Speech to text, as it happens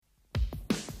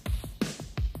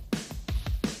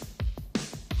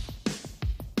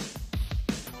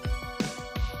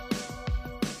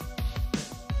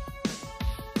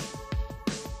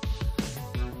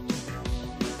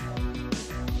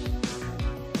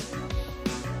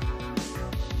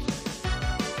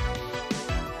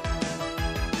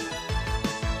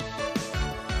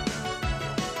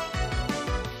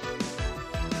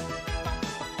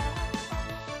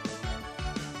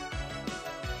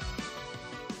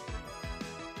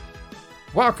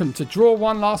Welcome to Draw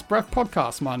One Last Breath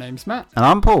podcast. My name's Matt. And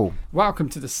I'm Paul. Welcome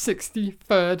to the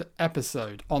 63rd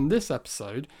episode. On this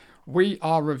episode, we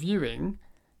are reviewing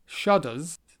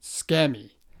Shudder's Scare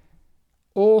Me.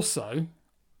 Also,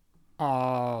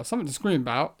 something to scream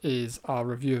about is our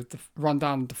review of the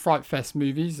rundown of the Fright Fest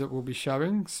movies that we'll be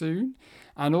showing soon.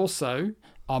 And also,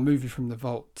 our movie from the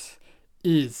vault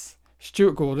is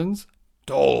Stuart Gordon's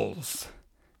Dolls.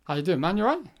 How you doing, man? You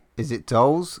right? Is it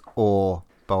dolls or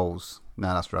bowls?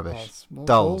 No, that's rubbish.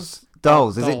 Dolls.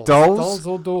 Dolls. Is it dolls? Dolls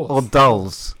or dolls? Or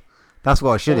dolls. That's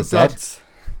what I should have said.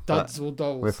 Duds or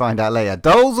dolls. We'll find out later.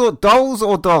 Dolls or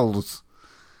dolls?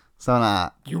 Something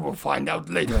like You will find out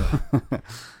later. that.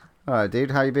 Alright, dude.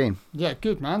 How you been? Yeah,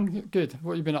 good, man. Good.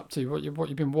 What you been up to? What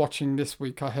you've been watching this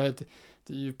week? I heard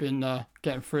that you've been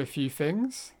getting through a few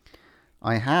things.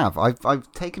 I have.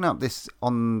 I've taken up this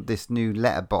new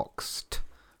Letterboxd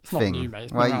It's not new, mate.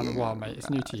 It's been around a while, mate. It's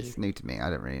new to you. It's new to me.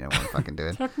 I don't really know what I'm fucking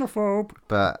doing. Technophobe.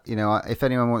 But, you know, if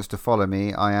anyone wants to follow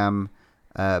me, I am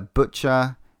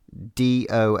Butcher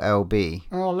DOLB.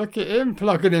 Oh, look at him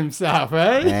plugging himself,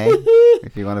 eh? Hey,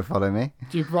 if you want to follow me.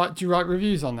 Do you write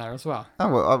reviews on there as well? Oh,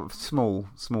 well, small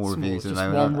reviews at the just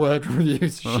moment. one word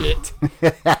reviews. Shit.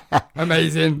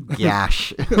 Amazing.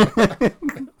 Gash.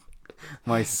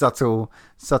 My subtle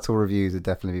reviews would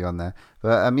definitely be on there.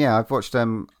 But yeah, I've watched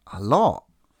a lot.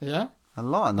 Yeah. A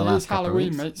lot in the It last is couple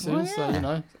Halloween, of weeks. mate, soon, so, you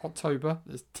know, October.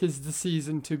 'Tis the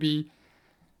season to be...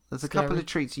 There's a couple of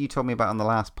treats you told me about on the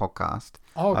last podcast.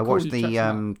 Oh, I cool, watched you the checked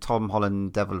them out. Tom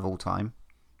Holland Devil of All Time.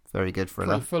 Very good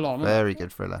thriller. Pretty full on, Very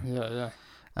good thriller. Yeah.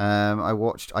 I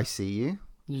watched I See You.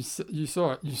 You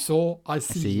saw it. You saw I I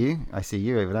See See You. I See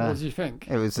You over there. What did you think?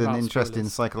 It was an about interesting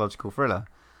spoilers? psychological thriller.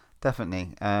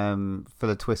 Definitely. Full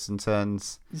of twists and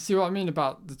turns. You see what I mean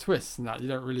about the twists and that? You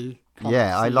don't really... can't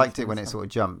Yeah, I see liked it things when it like- sort of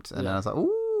jumped. And then Yeah. I was like,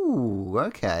 ooh,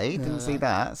 okay. Didn't see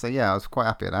that. So yeah, I was quite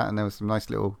happy with that. And there was some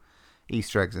nice little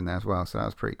Easter eggs in there as well. So that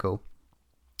was pretty cool.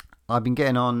 I've been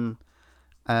getting on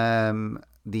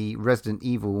the Resident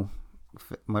Evil...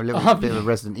 My little bit of a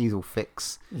Resident Evil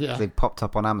fix. Yeah. They've popped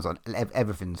up on Amazon.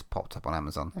 Everything's popped up on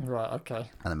Amazon Right,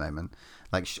 okay. at the moment.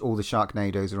 Like all the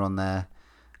Sharknadoes are on there.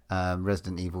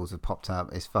 Resident Evils have popped up.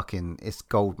 It's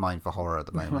gold mine for horror at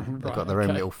the moment. They've got their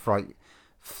own little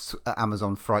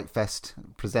Amazon Fright Fest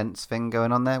presents thing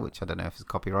going on there, which I don't know if it's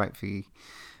copyright for you,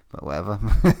 but whatever.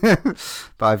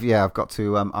 But I've got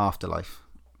to Afterlife.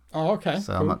 Oh, okay.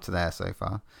 So cool. I'm up to there so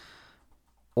far.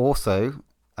 Also,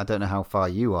 I don't know how far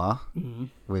you are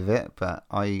with it, but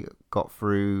I got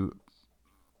through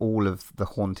all of The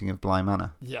Haunting of Bly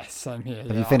Manor. Yes, same here.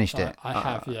 Have you finished it? I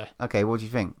have, yeah. Okay, what do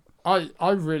you think? I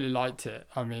really liked it.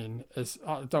 I mean,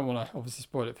 I don't want to obviously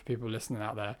spoil it for people listening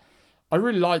out there. I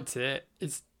really liked it.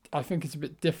 I think it's a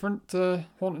bit different to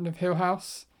Haunting of Hill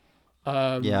House.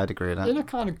 Yeah, I'd agree with that. In a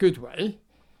kind of good way.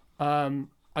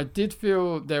 I did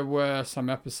feel there were some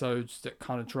episodes that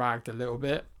kind of dragged a little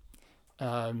bit.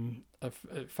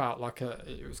 It felt like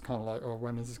it was kind of like, oh,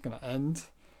 when is this going to end?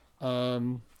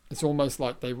 It's almost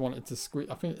like they wanted to squeeze.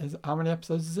 I think how many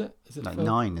episodes is it? Is it Like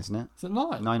 9, isn't it? Is it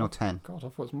 9? 9 or 10. God, I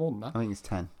thought it was more than that. I think it's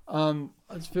 10.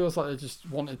 It feels like they just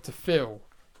wanted to fill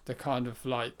the kind of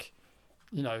like,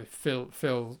 you know,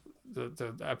 fill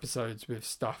the episodes with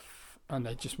stuff, and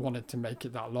they just wanted to make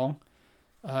it that long.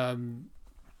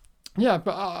 Yeah,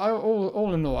 but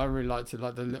all in all, I really liked it,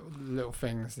 like the little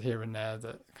things here and there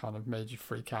that kind of made you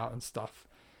freak out and stuff.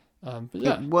 But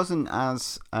yeah, It wasn't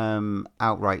as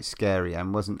outright scary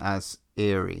and wasn't as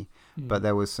eerie, but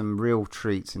there was some real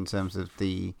treats in terms of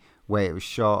the way it was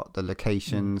shot, the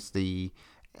locations,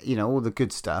 all the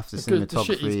good stuff, the cinematography. The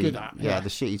shit he's good at. Yeah, the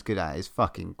shit he's good at is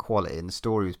fucking quality, and the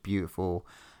story was beautiful.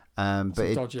 But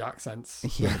dodgy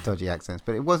accents. Yeah, dodgy accents,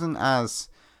 but it wasn't as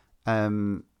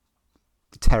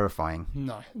terrifying.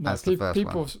 No. As the first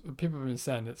people one. People have been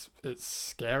saying it's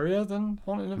scarier than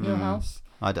Haunting of Hill House.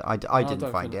 I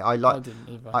didn't find it. I didn't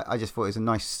either. I just thought it was a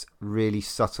nice, really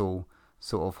subtle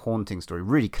sort of haunting story,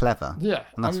 really clever. Yeah,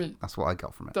 and that's what I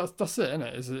got from it. That's it,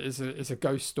 isn't it? It's a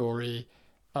ghost story,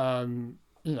 and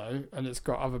it's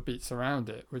got other beats around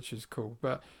it, which is cool.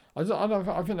 But I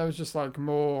think there was just like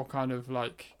more kind of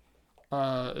like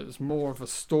it was more of a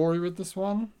story with this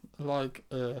one. Like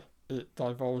it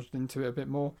divulged into it a bit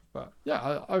more. But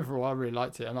yeah, overall I really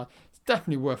liked it, and it's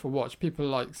definitely worth a watch. People are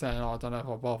like saying, "Oh, I don't know if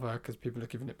I'll bother," because people are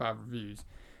giving it bad reviews.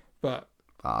 But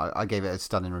I gave it a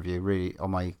stunning review, really,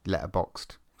 on my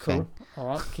Letterboxd thing. Cool. All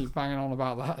right, keep banging on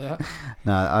about that. Yeah.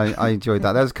 No, I enjoyed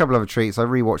that. There's a couple of other treats. I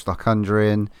rewatched The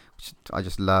Conjuring, which I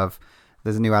just love.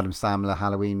 There's a new Adam Sandler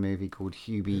Halloween movie called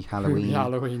Hubie Halloween. Hubie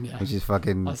Halloween, yeah. Which is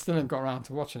fucking... I still haven't got around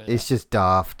to watching it It's yet. just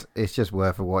daft. It's just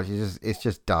worth a watch. It's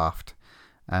just daft.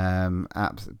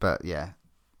 But yeah,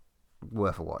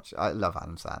 worth a watch. I love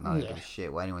Adam Sandler. I don't give a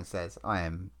shit what anyone says. I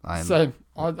am. Same.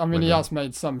 I mean, he has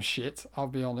made some shit. I'll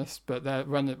be honest, but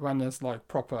when there's like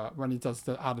proper, when he does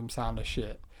the Adam Sandler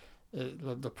shit,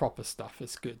 the proper stuff,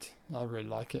 it's good. I really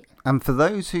like it. And for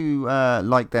those who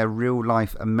like their real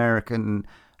life American,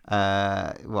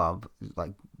 like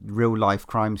real life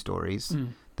crime stories,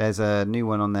 there's a new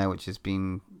one on there which has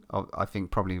been, I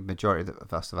think, probably the majority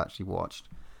of us have actually watched.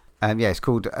 It's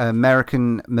called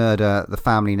American Murder: The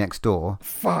Family Next Door.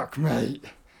 Fuck, mate.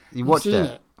 You watched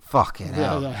it? Fucking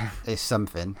hell. Yeah. It's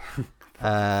something.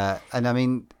 And I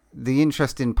mean, the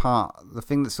interesting part, the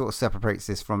thing that sort of separates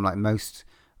this from like most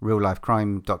real life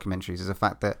crime documentaries is the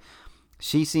fact that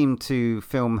she seemed to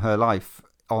film her life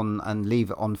on and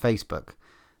leave it on Facebook.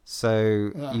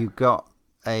 So you got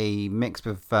a mix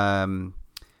of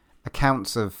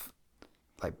accounts of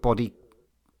like body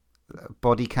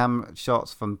cam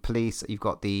shots from police. You've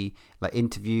got the like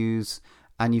interviews,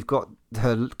 and you've got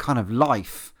her kind of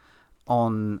life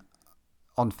on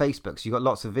Facebook. So you got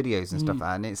lots of videos and stuff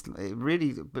like that. And it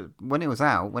really, but when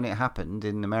it happened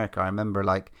in America, I remember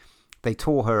like they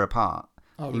tore her apart.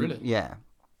 Oh, really? Yeah,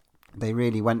 they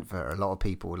really went for her. A lot of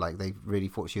people, like, they really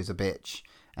thought she was a bitch,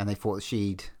 and they thought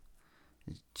she'd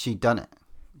done it.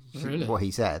 Really? What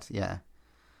he said, yeah.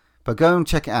 But go and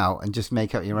check it out and just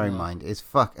make up your own mind. It's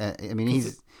I mean,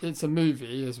 it's a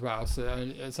movie as well, so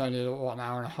it's only an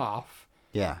hour and a half.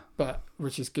 Yeah. But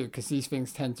which is good because these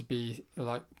things tend to be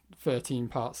like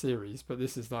 13-part series, but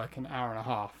this is like an hour and a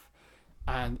half,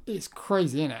 and it's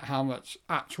crazy, isn't it? How much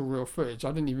actual real footage. I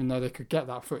didn't even know they could get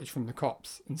that footage from the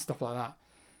cops and stuff like that.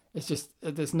 It's just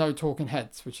there's no talking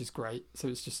heads, which is great. So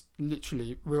it's just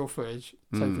literally real footage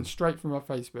taken straight from my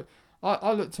Facebook.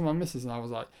 I looked to my missus and I was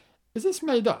like, is this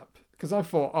made up? Because I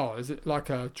thought, oh, is it like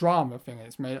a drama thing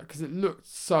it's made up? Because it looked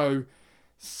so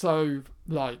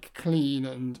like clean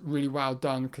and really well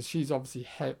done, because she's obviously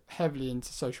heavily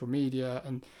into social media,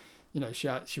 and you know she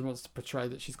wants to portray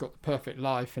that she's got the perfect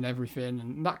life and everything,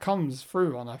 and that comes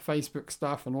through on her Facebook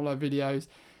stuff and all her videos,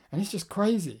 and it's just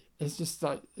crazy. It's just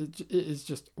like it is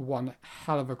just one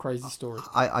hell of a crazy story.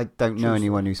 I don't know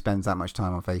anyone who spends that much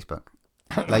time on Facebook.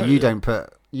 Like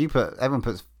everyone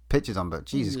puts pictures on, but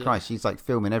Jesus Christ, she's like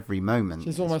filming every moment.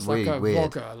 She's almost like a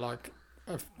vlogger, like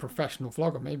a professional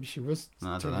vlogger. Maybe she was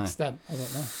to an extent. I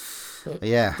don't know. But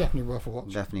yeah, definitely worth a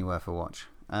watch. Definitely worth a watch.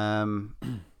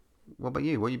 What about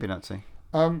you? What have you been up to?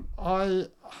 I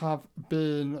have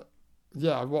been,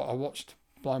 I watched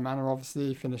Blind Manor.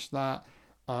 Obviously, finished that.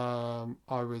 I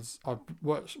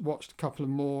watched a couple of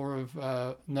more of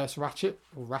Nurse Ratched,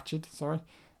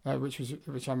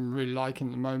 which I'm really liking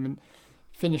at the moment.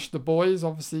 Finished The Boys.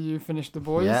 Obviously, you finished The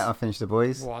Boys. Yeah, I finished The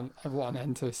Boys. What an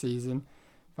end to a season.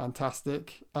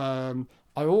 Fantastic. I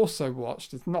also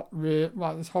watched, it's not really,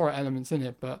 well, there's horror elements in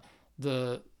it, but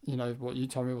what you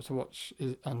told me to watch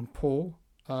is, and Paul,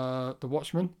 The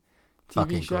Watchmen TV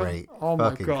fucking show. Great. Oh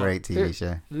fucking my God. Great TV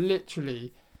show.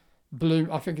 Literally blew.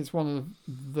 I think it's one of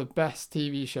the best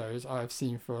TV shows I've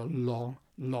seen for a long,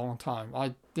 long time.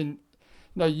 I didn't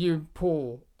know you and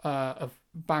Paul have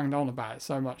banged on about it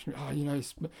so much.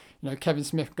 Oh, Kevin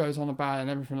Smith goes on about it and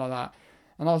everything like that.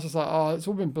 And I was just like, oh, it's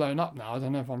all been blown up now. I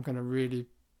don't know if I'm going to really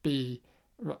be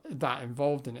that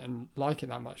involved in it and like it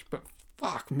that much. But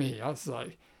fuck me, I was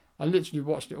like, I literally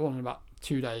watched it all in about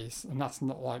 2 days, and that's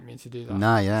not like me to do that.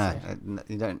 No, yeah, so,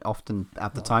 you don't often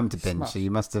have the time to binge, so you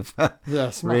must have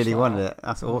really wanted it.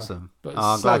 That's awesome. But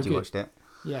I'm glad you watched it.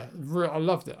 Yeah, I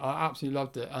loved it. I absolutely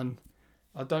loved it, and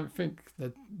I don't think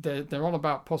that they're on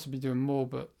about possibly doing more,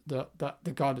 but the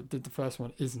guy that did the first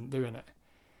one isn't doing it.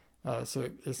 So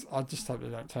I just hope they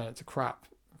don't turn it to crap,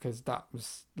 because that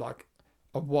was like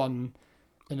a one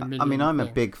in a million. I mean, I'm thing.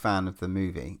 a big fan of the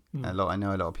movie. I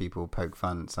know a lot of people poke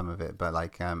fun at some of it, but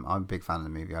like I'm a big fan of the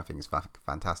movie. I think it's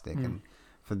fantastic, and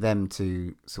for them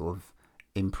to sort of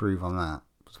improve on that, I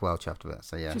was well chuffed with it.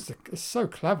 So yeah, it's so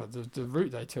clever the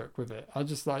route they took with it. I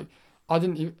just like. I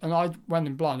didn't even, and I went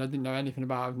in blind. I didn't know anything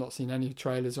about it. I've not seen any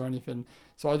trailers or anything,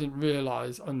 so I didn't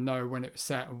realise and know when it was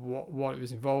set and what it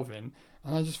was involving.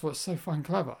 And I just thought it's so fucking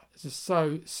clever. It's just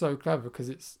so clever, because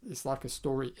it's like a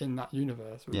story in that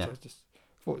universe, which I just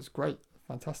thought was great,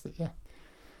 fantastic. Yeah.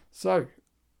 So,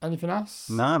 anything else?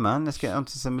 No, man. Let's get on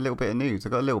to some little bit of news. I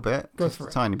got a little bit, just a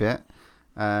tiny bit.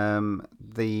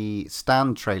 The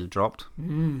Stand trailer dropped.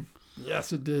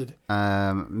 Yes, it did.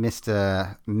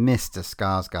 Mr.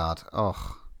 Skarsgård.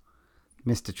 Oh,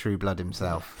 Mr. True Blood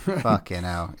himself. Fucking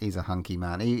hell. He's a hunky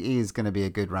man. He is going to be a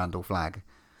good Randall Flagg.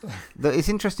 It's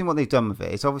interesting what they've done with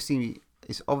it. It's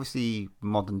obviously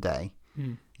modern day.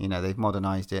 They've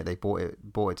modernized it. They brought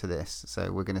it to this.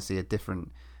 So we're going to see a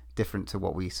different to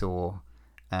what we saw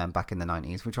back in the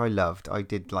 90s, which I loved. I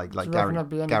did like Do you Gary reckon there'd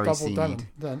be any Gary double Seamead.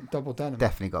 denim? Double denim.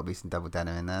 Definitely got to be some double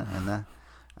denim in there.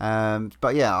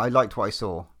 But yeah, I liked what I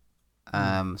saw.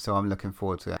 So I'm looking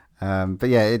forward to it. But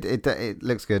yeah, it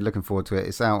looks good. Looking forward to it.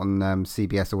 It's out on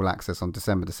CBS All Access on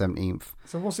December the 17th.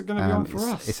 So what's it going to be on for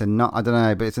us? It's I don't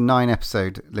know, but it's a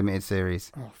 9-episode limited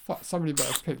series. Oh fuck! Somebody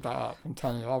better pick that up. I'm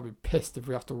telling you, I'll be pissed if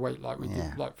we have to wait like we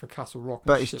did like for Castle Rock.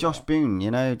 But it's Josh Boone,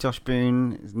 you know. Josh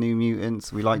Boone, is New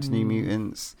Mutants. We liked New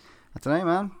Mutants. I don't know,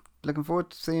 man. Looking forward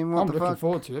to seeing what I'm the fuck. looking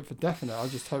forward to it for definite. I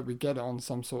just hope we get it on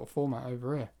some sort of format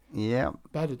over here. Yeah.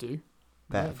 Better do.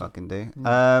 Better fucking do.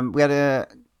 We had a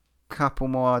couple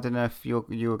more. I don't know if you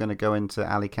were going to go into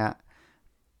Alley Cat.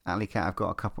 Alley Cat have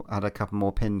got had a couple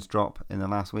more pins drop in the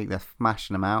last week. They're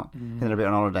smashing them out. They're a bit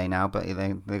on holiday now, but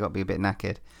they got to be a bit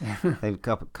knackered. They've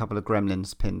got a couple of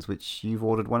Gremlins pins, which you've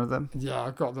ordered one of them. Yeah,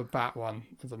 I got the Bat one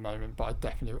at the moment, but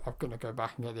I'm going to go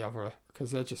back and get the other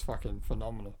because they're just fucking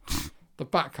phenomenal. The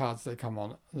Bat cards they come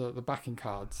on, the backing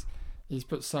cards, he's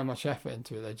put so much effort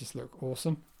into it. They just look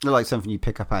awesome. They're like something you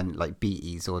pick up at like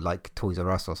Beatties or like Toys R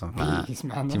Us or something. Beatties,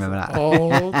 man. Do you remember that?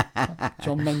 Old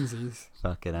John Menzies.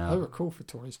 Fucking hell. They were cool for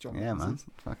toys, John Menzies. Yeah, man.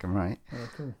 Fucking right. Yeah,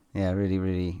 cool. Yeah, really,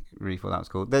 really, really thought that was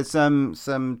cool. There's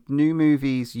some new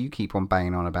movies you keep on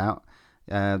banging on about.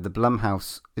 The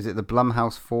Blumhouse. Is it the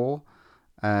Blumhouse 4?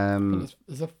 I think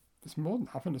it's more than.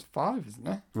 I think it's 5, isn't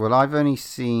it? Well, I've only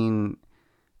seen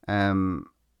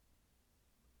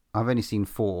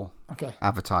 4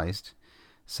 advertised.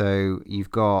 So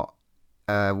you've got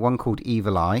one called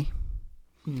Evil Eye,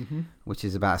 which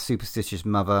is about a superstitious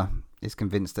mother is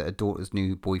convinced that her daughter's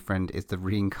new boyfriend is the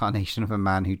reincarnation of a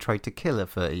man who tried to kill her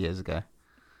 30 years ago.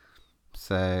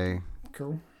 So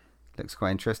cool. Looks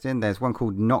quite interesting. There's one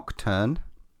called Nocturne,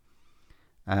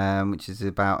 which is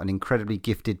about an incredibly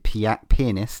gifted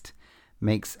pianist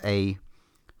makes a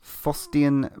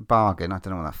Faustian bargain, I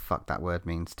don't know what the fuck that word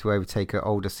means, to overtake her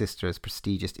older sister as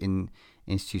prestigious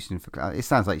institution for. It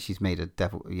sounds like she's made a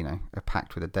devil, a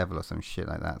pact with a devil or some shit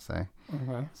like that. So,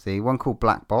 see, one called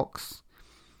Black Box,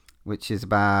 which is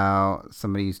about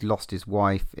somebody who's lost his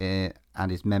wife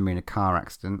and his memory in a car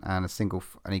accident, and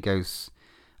he goes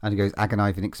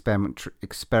agonizing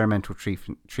experimental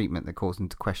treatment that calls him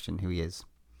to question who he is.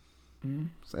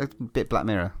 So it's a bit Black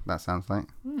Mirror, that sounds like.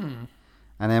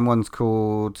 And then one's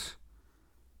called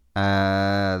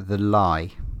The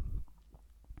Lie,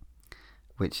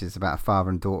 which is about a father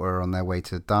and daughter on their way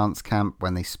to a dance camp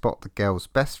when they spot the girl's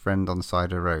best friend on the side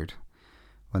of the road.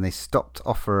 When they stop to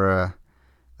offer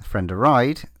a friend a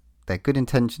ride, their good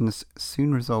intentions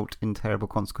soon result in terrible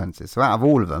consequences. So out of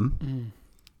all of them,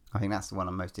 I think that's the one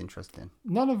I'm most interested in.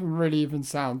 None of them really even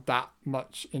sound that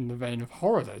much in the vein of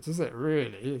horror, though, does it?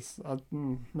 Really? It's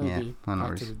maybe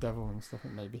Back to the Devil and stuff,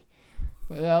 maybe.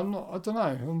 But yeah, I don't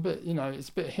know. I'm a bit, it's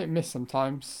a bit hit and miss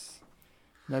sometimes.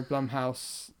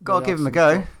 Blumhouse. Gotta give them a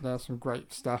go. There's some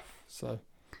great stuff. So.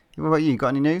 What about you? Got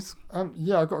any news?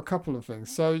 Yeah, I got a couple of things.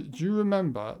 So, do you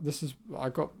remember? I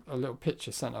got a little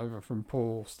picture sent over from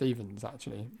Paul Stevens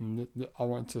actually. And I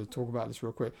wanted to talk about this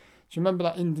real quick. Do you remember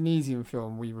that Indonesian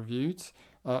film we reviewed?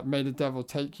 May the Devil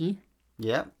Take You.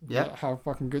 Yeah. How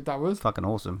fucking good that was. Fucking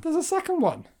awesome. There's a second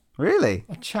one. Really?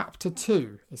 A chapter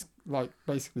 2. It's like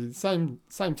basically the same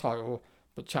title,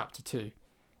 but chapter 2,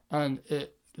 and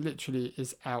it literally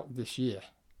is out this year.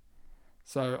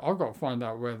 So I've got to find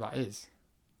out where that is,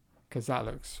 because that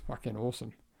looks fucking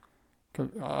awesome.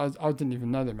 I didn't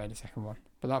even know they made a second one,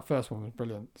 but that first one was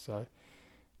brilliant. So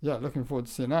yeah, looking forward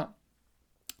to seeing that.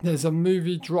 There's a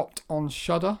movie dropped on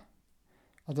Shudder.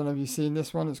 I don't know if you've seen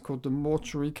this one. It's called The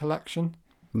Mortuary Collection.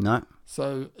 No.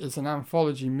 So it's an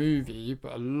anthology movie,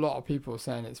 but a lot of people are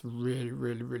saying it's really,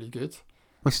 really, really good.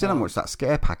 We still haven't watched that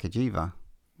Scare package either.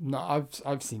 No,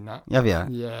 I've seen that. Have you?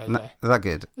 Yeah. Is that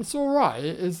good? It's all right.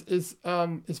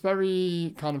 It's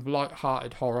very kind of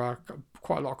light-hearted horror,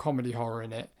 quite a lot of comedy horror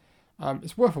in it.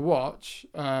 It's worth a watch,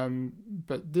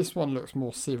 but this one looks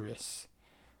more serious.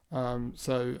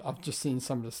 So I've just seen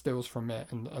some of the stills from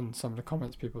it and some of the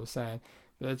comments people are saying.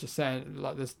 They're just saying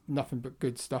like there's nothing but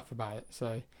good stuff about it.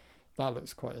 So that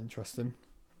looks quite interesting.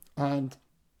 And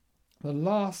the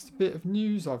last bit of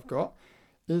news I've got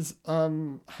is,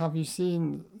 have you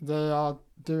seen they are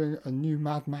doing a new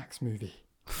Mad Max movie?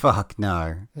 Fuck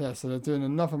no. Yeah, so they're doing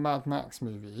another Mad Max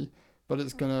movie, but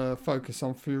it's going to focus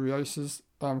on Furiosa's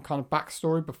kind of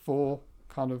backstory before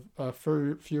kind of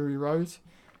Fury Road.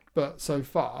 But so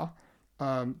far,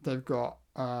 they've got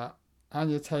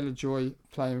Anya Taylor-Joy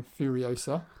playing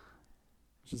Furiosa,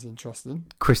 which is interesting.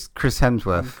 Chris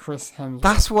Hemsworth. Chris Hemsworth.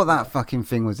 That's what that fucking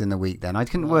thing was in the week then. I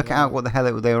couldn't work out what the hell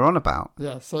they were on about.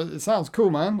 Yeah, so it sounds cool,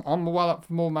 man. I'm well up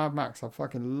for more Mad Max. I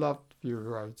fucking loved Fury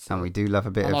Road. So. And we do love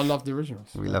a bit and of... I love the originals.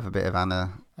 We love a bit of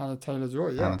Anna Taylor-Joy,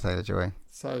 yeah. Anna Taylor-Joy.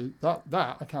 So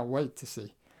that I can't wait to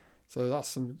see. So that's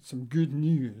some good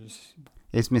news.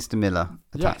 Is Mr. Miller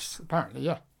attached? Yes, apparently,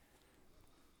 yeah.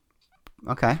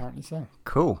 Okay. Apparently so.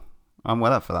 Cool. I'm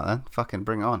well up for that then. Fucking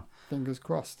bring it on. Fingers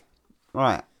crossed.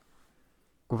 Right.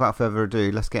 Without further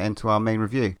ado, let's get into our main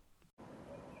review.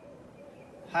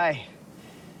 Hi.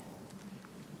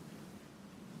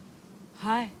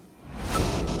 Hi.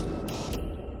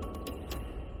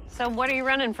 So what are you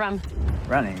running from?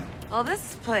 Running. Well,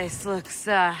 this place looks,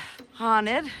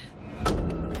 haunted.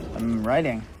 I'm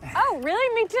writing. Oh,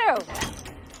 really? Me too.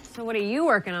 So what are you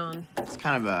working on? It's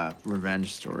kind of a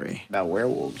revenge story about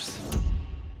werewolves.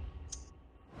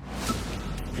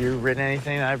 Have you written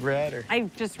anything that I've read? Or? I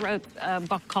just wrote a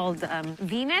book called,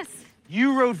 Venus.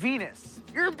 You wrote Venus.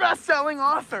 You're a best-selling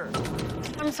author.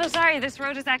 I'm so sorry. This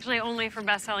road is actually only for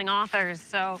best-selling authors,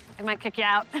 so I might kick you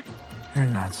out. You're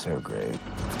not so great.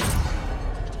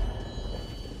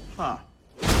 Huh.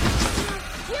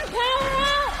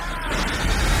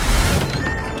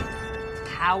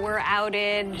 Power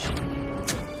outage.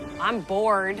 I'm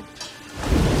bored.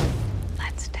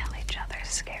 Let's tell each other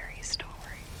scary stories.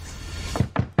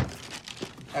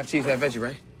 Chief, I bet you,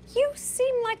 right? You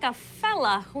seem like a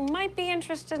fella who might be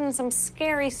interested in some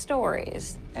scary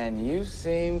stories. And you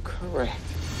seem correct.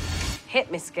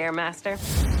 Hit me, Scaremaster.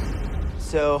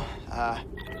 So,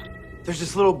 there's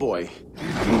this little boy.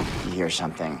 You hear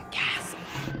something. Gasp.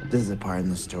 This is the part in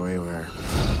the story where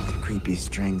the creepy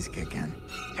strings kick in.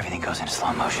 Everything goes into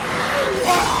slow motion.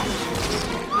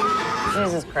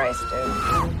 Jesus Christ,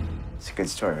 dude. It's a good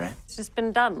story, right? It's just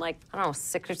been done like, I don't know,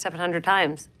 600 or 700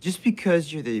 times. Just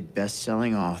because you're the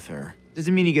best-selling author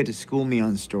doesn't mean you get to school me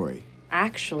on story.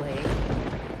 Actually,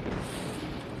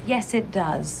 yes, it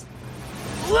does.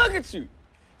 Look at you!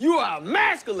 You are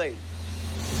emasculated!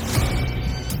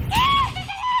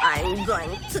 I'm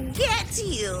going to get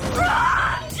you.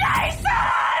 Run, Jason!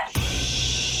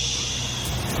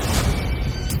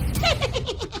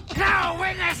 No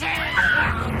witnesses!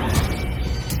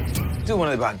 Do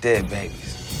one about dead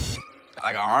babies.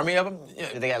 Like an army of them? You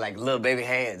know, they got like little baby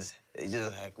hands. They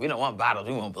just like, we don't want bottles,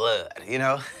 we want blood, you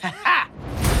know?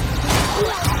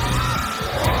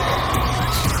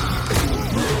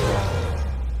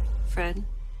 Fred,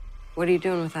 what are you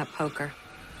doing with that poker?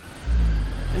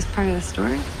 Is part of the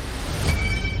story?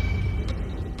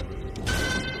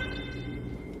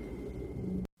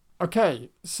 Okay,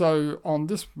 so on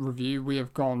this review, we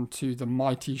have gone to the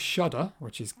mighty Shudder,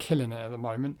 which is killing it at the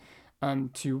moment,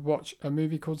 to watch a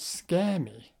movie called Scare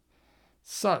Me.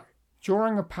 So,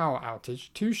 during a power outage,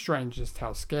 two strangers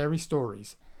tell scary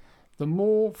stories. The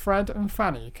more Fred and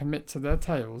Fanny commit to their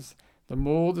tales, the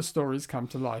more the stories come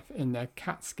to life in their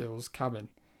Catskills cabin.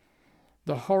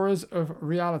 The horrors of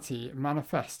reality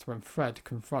manifest when Fred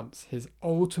confronts his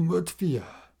ultimate fear.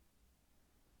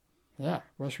 Yeah,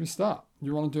 where should we start?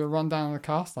 You want to do a rundown of the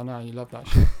cast? I know you love that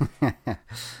shit.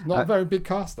 Not a very big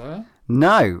cast, though, eh?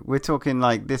 No, we're talking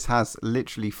like this has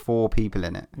literally 4 people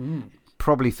in it.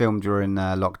 Probably filmed during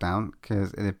lockdown,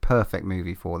 because it's a perfect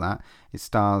movie for that. It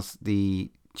stars the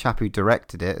chap who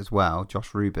directed it as well,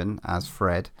 Josh Rubin, as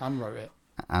Fred. And wrote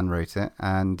it.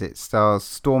 And it stars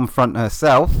Stormfront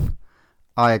herself,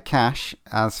 Aya Cash,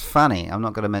 as Fanny. I'm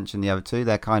not going to mention the other two.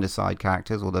 They're kind of side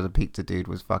characters, although the pizza dude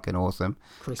was fucking awesome.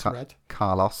 Chris Red.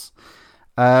 Carlos.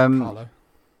 Carlo.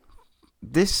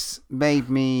 This made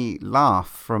me laugh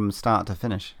from start to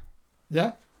finish.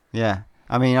 Yeah? Yeah.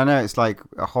 I mean, I know it's like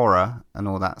a horror and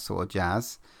all that sort of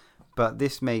jazz, but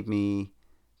this made me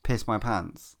piss my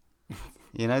pants.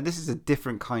 You know, this is a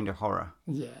different kind of horror.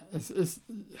 Yeah,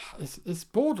 it's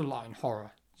borderline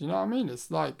horror. Do you know what I mean?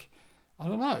 It's like, I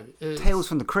don't know. Tales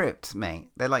from the Crypt, mate.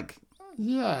 They're like...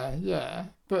 Yeah.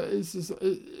 But it's just,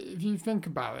 if you think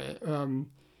about it, you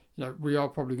know, we are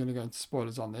probably going to go into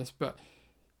spoilers on this, but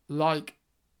like,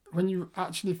 when you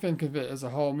actually think of it as a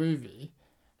whole movie,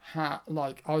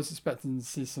 like, I was expecting to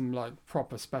see some like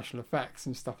proper special effects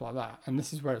and stuff like that, and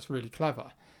this is where it's really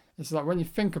clever. It's like, when you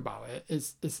think about it,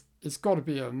 it's got to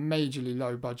be a majorly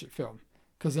low budget film,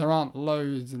 because there aren't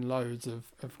loads and loads of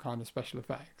kind of special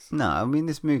effects. No, I mean,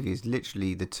 this movie is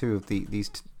literally the two of the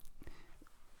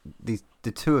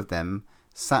two of them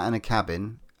sat in a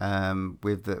cabin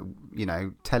with the, you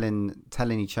know,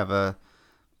 telling each other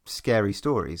scary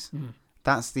stories.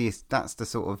 That's the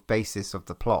sort of basis of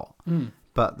the plot.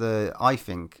 But I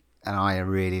think, and I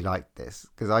really liked this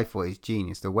because I thought it's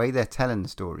genius, the way they're telling the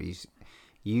stories.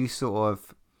 You sort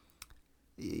of,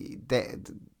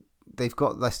 they've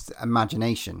got this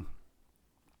imagination,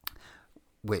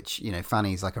 which, you know,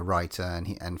 Fanny's like a writer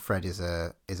and Fred is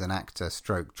an actor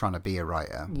stroke trying to be a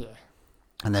writer. Yeah.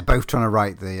 And they're both trying to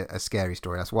write a scary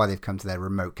story. That's why they've come to their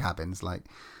remote cabins, like,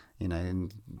 you know,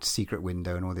 and secret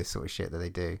window and all this sort of shit that they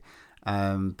do.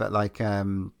 But like,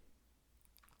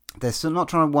 they're still not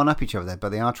trying to one up each other, but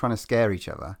they are trying to scare each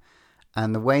other.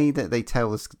 And the way that they tell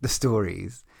the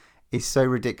stories is so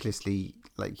ridiculously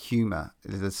like humor.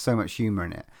 There's so much humor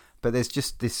in it, but there's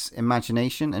just this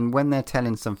imagination. And when they're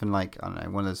telling something like, I don't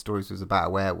know, one of the stories was about a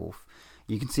werewolf.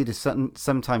 You can see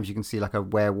sometimes you can see like a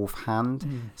werewolf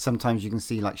hand. Sometimes you can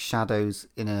see like shadows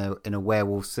in a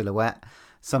werewolf silhouette.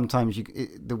 Sometimes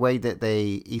the way that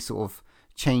he sort of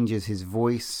changes his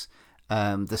voice.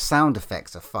 The sound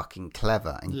effects are fucking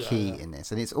clever and key in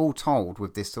this, and it's all told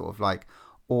with this sort of like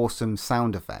awesome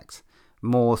sound effects.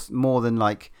 More than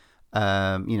like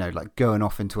you know, like going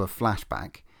off into a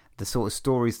flashback. The sort of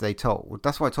stories they told.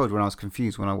 That's why I told you when I was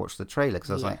confused when I watched the trailer,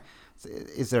 because I was like,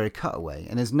 is there a cutaway?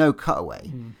 And there's no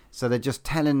cutaway. So they're just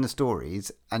telling the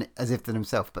stories and as if they're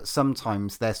themselves. But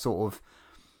sometimes they're sort of,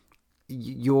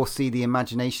 you'll see the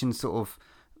imagination sort of,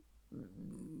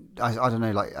 I don't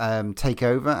know, like take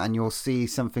over, and you'll see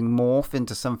something morph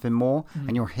into something more,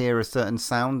 and you'll hear a certain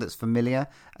sound that's familiar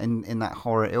in that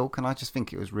horror ilk. And I just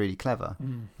think it was really clever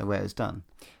the way it was done.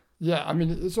 Yeah, I mean,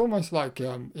 it's almost like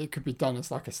it could be done as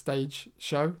like a stage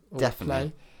show or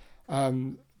Definitely.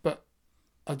 play. But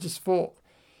I just thought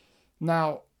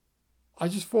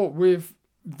with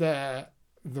the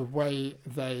way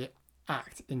they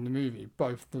act in the movie,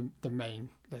 both the main,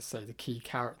 let's say, the key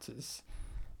characters,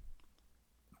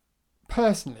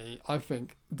 personally, I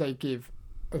think they give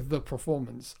the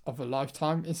performance of a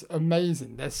lifetime. It's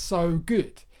amazing. They're so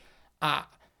good at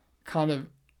kind of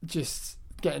just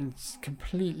getting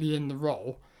completely in the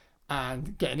role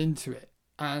and getting into it.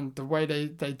 And the way they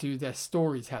do their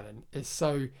storytelling is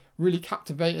so really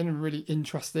captivating and really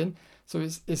interesting. So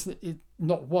it's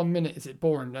not 1 minute is it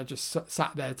boring. They're just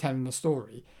sat there telling the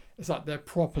story. It's like they're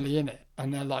properly in it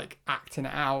and they're like acting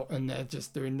it out and they're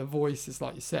just doing the voices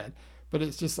like you said. But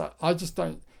it's just like, I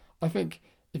think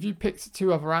if you picked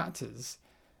two other actors,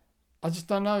 I just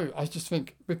don't know. I just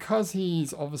think because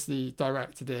he's obviously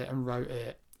directed it and wrote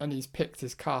it and he's picked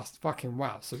his cast fucking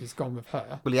well, so he's gone with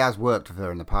her. Well, he has worked with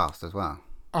her in the past as well.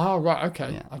 Oh, right,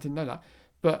 okay. Yeah. I didn't know that.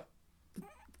 But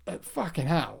fucking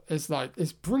hell, it's like,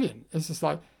 it's brilliant. It's just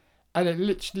like, and it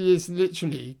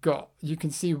literally got, you can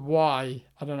see why,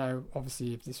 I don't know,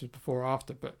 obviously if this was before or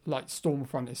after, but like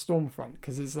Stormfront is Stormfront,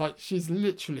 because it's like, she's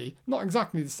literally, not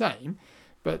exactly the same,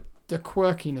 but the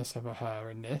quirkiness of her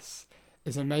in this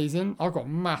is amazing. I've got a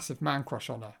massive man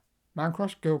crush on her. Man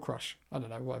crush? Girl crush? I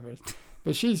don't know, whatever it is.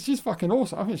 But she's fucking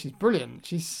awesome. I think she's brilliant.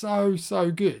 She's so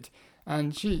good.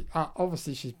 And she,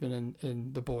 obviously she's been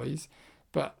in The Boys,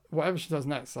 but whatever she does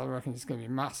next, I reckon it's going to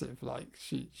be massive. Like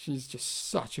she's just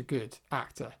such a good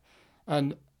actor,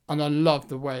 and I love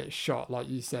the way it's shot. Like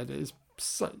you said, it's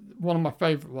one of my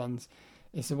favourite ones.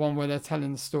 It's the one where they're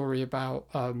telling the story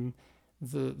about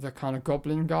the kind of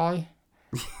goblin guy.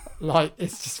 Like,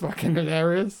 it's just fucking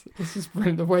hilarious. It's just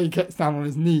brilliant the way he gets down on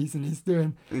his knees and he's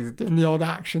doing the odd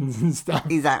actions and stuff.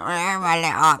 He's like,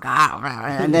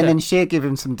 and then she'll give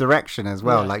him some direction as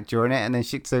well, like during it. And then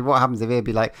so what happens if he'd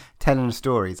be like telling a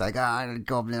story? He's like,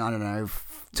 goblin, I don't know,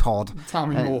 Todd. Tell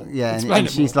me more. Yeah, and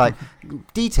she's like,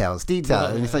 details.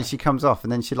 And it's like she comes off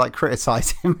and then she like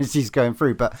criticise him as she's going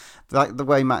through. But like the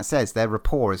way Matt says, their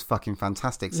rapport is fucking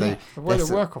fantastic. So the way they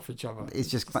work off each other. It's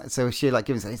just, so she like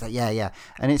gives it, he's like, yeah.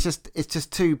 And it's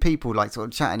just two people like sort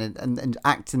of chatting and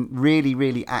acting,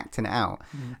 really acting it out.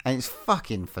 And it's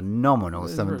fucking phenomenal,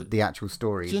 some of the actual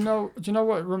stories. Do you know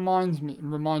what it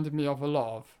reminded me of a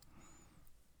lot of?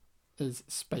 Is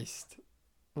Spaced.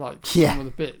 Like some of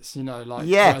the bits, you know, like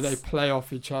where they play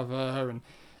off each other, and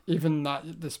even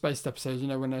that the Spaced episodes, you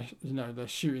know, when they're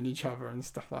shooting each other and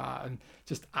stuff like that, and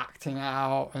just acting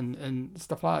out and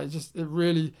stuff like that. It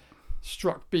really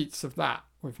struck beats of that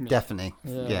with me. Definitely,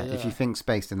 yeah. If you think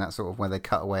Spaced in that sort of where they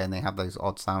cut away and they have those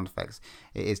odd sound effects,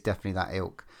 it is definitely that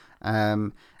ilk.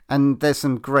 And there's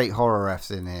some great horror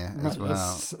refs in here as well.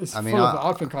 It's I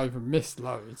think I even missed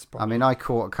loads. Probably. I mean, I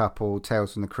caught a couple: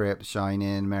 Tales from the Crypt,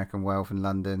 Shining, American Wealth in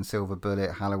London, Silver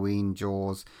Bullet, Halloween,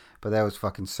 Jaws. But there was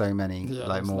fucking so many,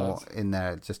 more in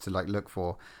there just to like look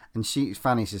for. And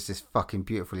Fanny's just this fucking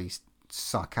beautifully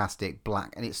sarcastic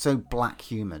black, and it's so black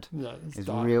humoured. Yeah, it's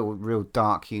real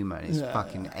dark humour. And it's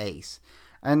fucking ace.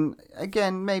 And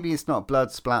again, maybe it's not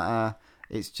blood splatter.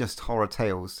 It's just horror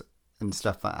tales and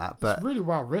stuff like that, but it's really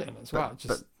well written as well.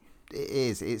 But it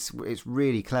is. It's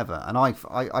really clever, and I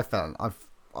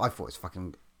thought it's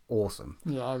fucking awesome.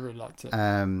 Yeah, I really liked it.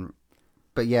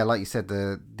 But yeah, like you said,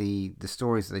 the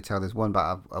stories that they tell. There's one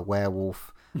about a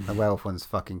werewolf. The werewolf one's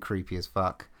fucking creepy as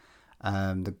fuck.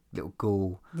 The little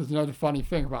ghoul. You know the funny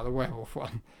thing about the werewolf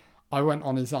one? I went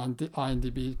on his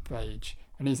IMDb page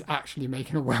and he's actually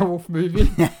making a werewolf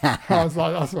movie. I was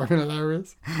like, that's fucking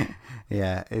hilarious.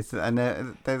 Yeah, there's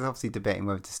obviously debating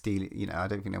whether to steal. I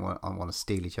don't think they want to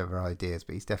steal each other's ideas,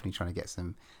 but he's definitely trying to get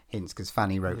some hints because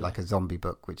Fanny wrote like a zombie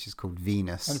book which is called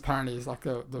Venus, and apparently it's like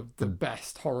the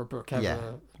best horror book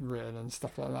ever written and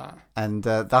stuff like that. And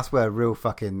that's where real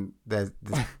fucking there's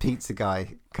this pizza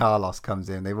guy Carlos comes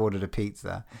in. They've ordered a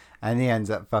pizza, and he ends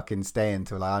up fucking staying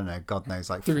till like, I don't know, God knows,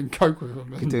 like doing coke with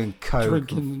them, doing coke,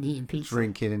 drinking and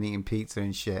eating pizza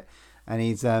and shit. And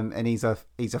he's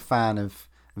a fan of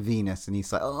Venus, and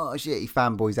he's like, oh shit, he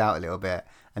fanboys out a little bit,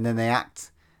 and then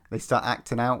they start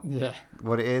acting out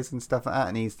what it is and stuff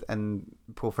like that, and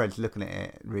poor Fred's looking at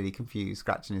it really confused,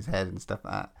 scratching his head and stuff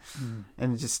like that.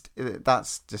 And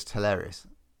that's just hilarious,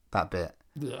 that bit.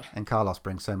 And Carlos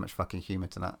brings so much fucking humour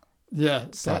to that.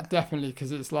 Definitely,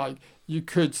 because it's like you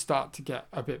could start to get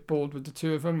a bit bored with the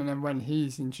two of them, and then when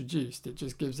he's introduced, it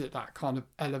just gives it that kind of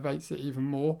elevates it even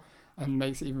more and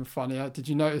makes it even funnier. Did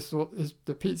you notice what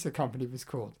the pizza company was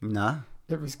called? No.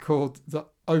 It was called the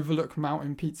Overlook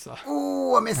Mountain Pizza.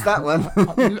 Oh, I missed that one.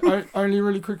 Only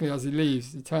really quickly as he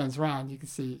leaves, he turns around, you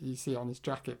see it on his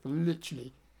jacket for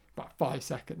literally about 5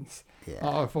 seconds.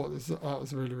 I thought that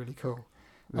was really, really cool.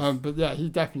 But yeah, he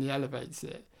definitely elevates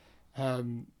it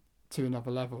to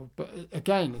another level. But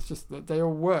again, it's just that they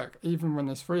all work. Even when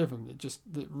there's 3 of them, it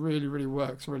really, really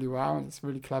works really well, and it's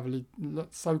really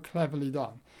so cleverly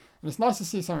done. And it's nice to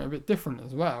see something a bit different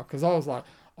as well, because I was like,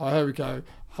 oh, here we go.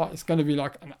 It's going to be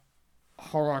like a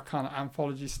horror kind of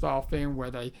anthology style thing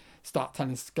where they start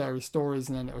telling scary stories,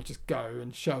 and then it'll just go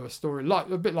and show a story,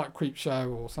 like a bit like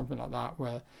Creepshow or something like that,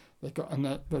 where they got,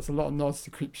 and there's a lot of nods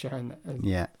to Creepshow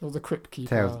and or the Crypt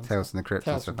Keeper, Tales from the Crypt,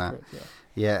 and stuff like that.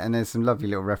 Yeah, and there's some lovely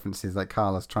little references, like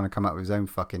Carlos trying to come up with his own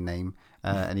fucking name,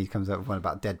 and he comes up with one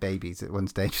about dead babies at one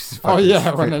stage. When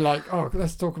they're like, oh,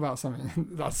 let's talk about something.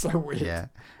 That's so weird. Yeah,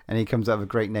 and he comes up with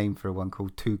a great name for one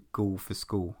called Too Ghoul for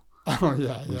School.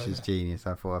 Which is genius.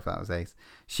 I thought that was ace.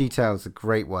 She Tells a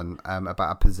great one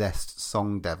about a possessed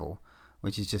song devil,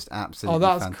 which is just absolutely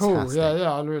fantastic. Cool.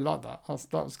 Yeah, I really like that.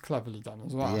 That was cleverly done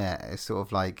as well. Yeah, it's sort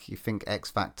of like you think X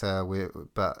Factor,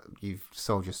 but you've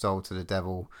sold your soul to the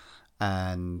devil,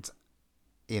 and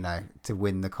to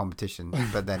win the competition.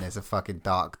 But then there's a fucking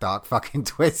dark fucking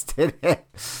twist in it.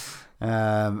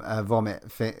 A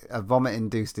vomit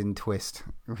induced in twist,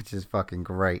 which is fucking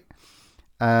great.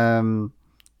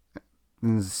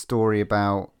 There's a story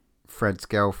about Fred's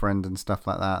girlfriend and stuff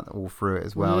like that all through it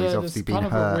as well. He's obviously been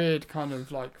hurt. Kind of a weird kind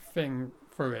of like thing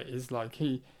through it is like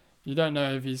you don't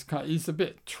know if he's a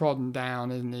bit trodden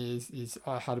down, and he's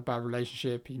had a bad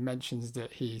relationship. He mentions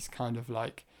that he's kind of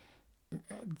like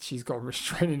she's got a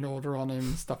restraining order on him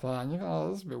and stuff like that. And you go, oh,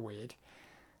 that's a bit weird.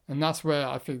 And that's where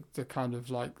I think the kind of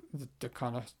like the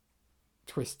kind of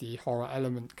twisty horror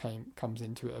element comes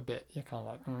into it a bit. You're kind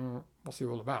of like, what's he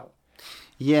all about?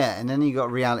 Yeah, and then you got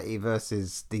reality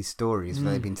versus these stories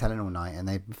where they've been telling all night and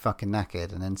they've been fucking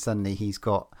knackered, and then suddenly he's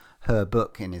got her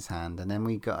book in his hand, and then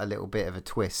we got a little bit of a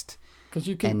twist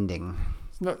ending.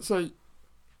 So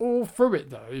all through it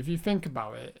though, if you think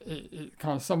about it, it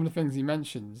kind of, some of the things he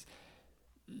mentions,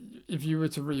 if you were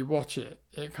to rewatch it,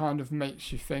 it kind of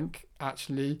makes you think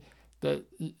actually that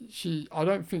I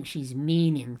don't think she's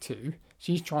meaning to.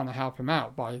 She's trying to help him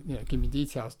out by, give me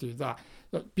details, do that.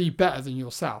 Look, be better than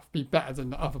yourself. Be better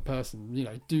than the other person.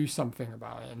 Do something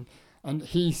about it. And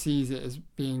he sees it as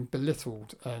being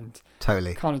belittled and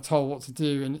totally kind of told what to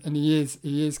do. And he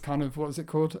is kind of, what is it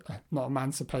called? Not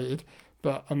emancipated,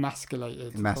 but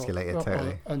emasculated.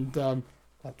 Totally. And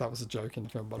that was a joke in the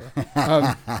film, by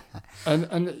the way.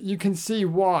 And you can see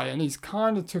why. And he's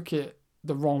kind of took it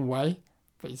the wrong way,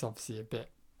 but he's obviously a bit.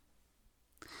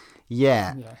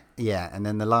 Yeah. And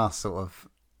then the last sort of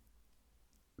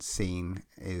scene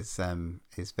is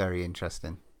very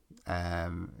interesting.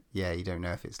 You don't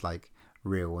know if it's like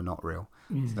real or not real,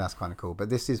 so that's kind of cool. But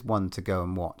this is one to go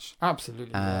and watch.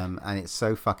 Absolutely. And it's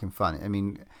so fucking fun. I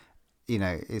mean,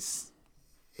 it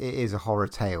is a horror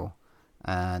tale,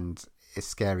 and it's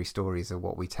scary stories are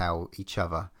what we tell each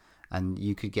other, and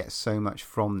you could get so much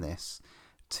from this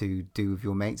to do with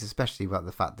your mates, especially about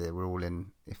the fact that we're all in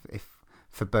if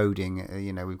foreboding,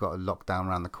 we've got a lockdown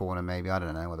around the corner, maybe, I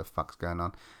don't know what the fuck's going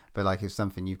on, but like if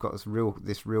something, you've got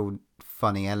this real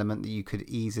funny element that you could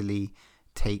easily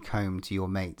take home to your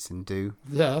mates and do.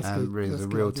 That's good. There's a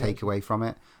real takeaway from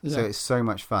it. So it's so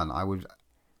much fun.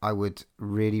 I would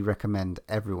really recommend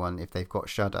everyone, if they've got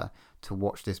Shudder, to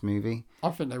watch this movie. I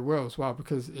think they will as well,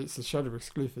 because it's a Shudder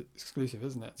exclusive,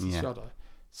 isn't it? It's a Shudder,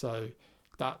 so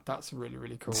that's really,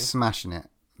 really cool. Smashing it.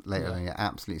 later on. You're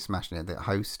absolutely smashing it. The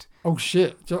host. Oh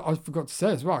shit! I forgot to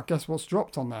say as well. Guess what's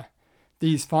dropped on there?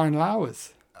 These Final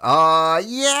Hours. Oh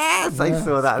yes, I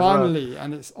saw that finally,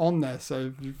 and it's on there. So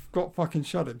if you've got fucking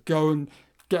Shudder, go and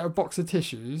get a box of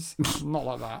tissues. Not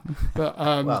like that, but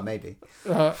well, maybe.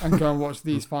 And go and watch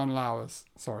These Final Hours.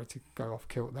 Sorry to go off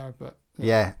kilt there, but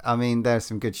yeah, I mean, there's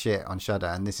some good shit on Shudder,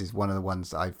 and this is one of the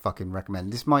ones that I fucking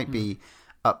recommend. This might be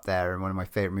up there and one of my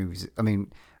favorite movies. I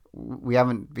mean, we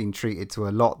haven't been treated to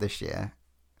a lot this year,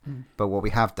 but what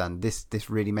we have done, this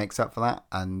really makes up for that,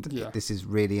 and this is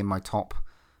really in my top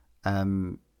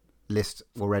list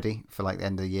already for like the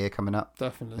end of the year coming up.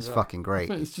 Definitely, it's fucking great.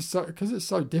 I think it's just so, because it's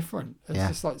so different. It's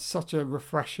just like such a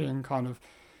refreshing kind of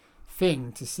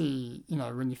thing to see. You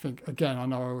know, when you think again, I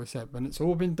know I always said when it's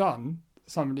all been done,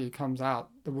 somebody comes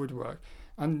out the woodwork,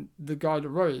 and the guy that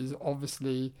wrote it is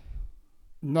obviously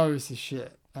knows his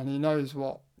shit, and he knows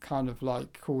what kind of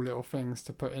like cool little things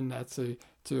to put in there to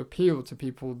appeal to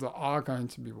people that are going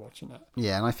to be watching it.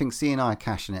 Yeah, and I think C&I are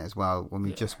cashing it as well when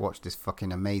we just watched this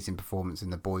fucking amazing performance in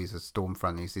The Boys of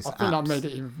Stormfront. Who's this? I think that made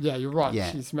it. You're right.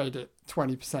 Yeah. She's made it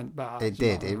 20% better. It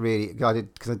did. It really. I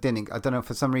did because I don't know,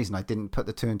 for some reason I didn't put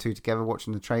the two and two together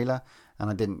watching the trailer, and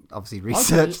I didn't obviously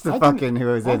research who was in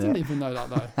it. I didn't even know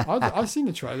that though. I've seen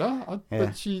the trailer,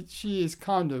 but she is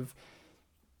kind of.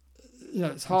 You know,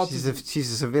 it's hard. She's a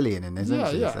civilian in this,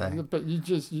 isn't she? Yeah, so. But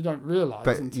you don't realise.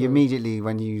 But you immediately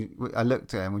I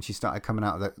looked at her and when she started coming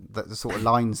out the sort of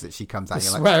lines that she comes out,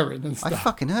 you're swearing and stuff. I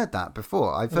fucking heard that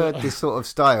before. I've heard this sort of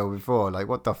style before. Like,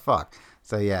 what the fuck?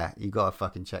 So yeah, you got to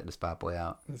fucking check this bad boy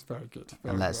out. It's very good.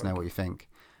 And let us know what you think.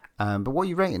 But what are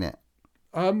you rating it?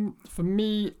 For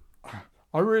me,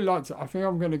 I really liked it. I think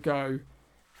I'm going to go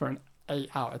for an 8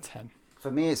 out of 10.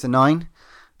 For me, it's a 9.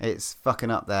 It's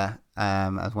fucking up there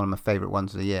as one of my favourite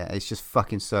ones of the year. It's just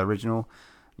fucking so original.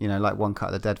 You know, like One Cut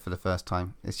of the Dead for the first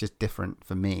time. It's just different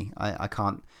for me. I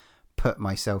can't put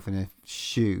myself in a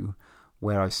shoe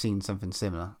where I've seen something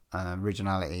similar.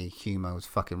 Originality, humour was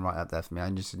fucking right up there for me. I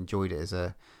just enjoyed it as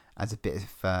a bit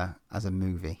of as a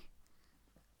movie.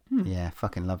 Yeah,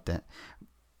 fucking loved it.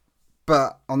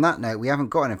 But on that note, we haven't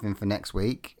got anything for next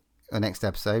week or next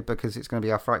episode because it's going to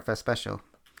be our Fright Fest special.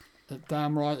 It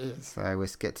damn right is. So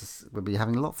we'll be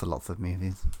having lots of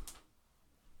movies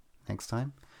next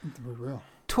time. We will.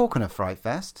 Talking of Fright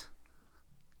Fest,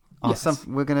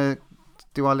 we're going to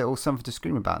do our little Something to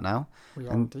Scream About now. We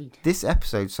are indeed. This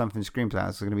episode, Something to Scream About,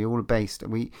 is going to be all based.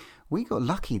 We got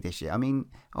lucky this year. I mean,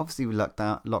 obviously we locked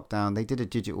down. They did a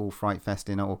digital Fright Fest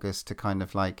in August to kind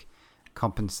of like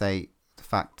compensate the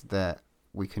fact that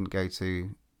we couldn't go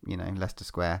to, you know, Leicester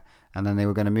Square, and then they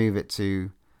were going to move it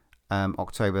to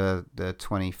October the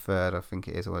 23rd, I think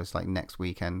it is, or it's like next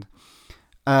weekend.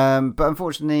 But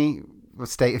unfortunately, the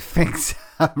state of things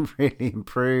haven't really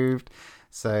improved.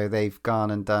 So they've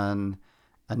gone and done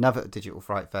another digital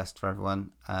Fright Fest for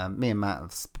everyone. Me and Matt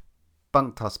have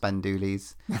spunked our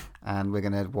spendoolies, and we're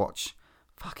going to watch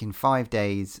fucking 5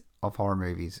 days of horror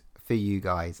movies for you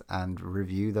guys and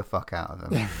review the fuck out of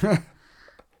them.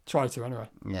 Try to, anyway.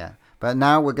 Yeah. But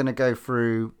now we're going to go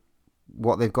through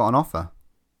what they've got on offer.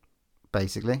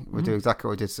 Basically, we'll do exactly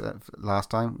what we did last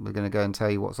time. We're going to go and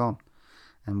tell you what's on,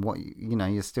 and what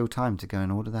there's still time to go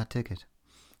and order that ticket.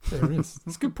 There is.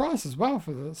 It's a good price as well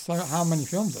for how many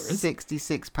films there is.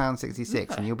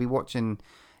 £66.66, and you'll be watching.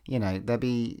 You know, there'll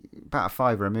be about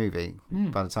 £5 a movie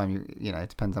by the time you know. It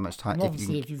depends how much time. And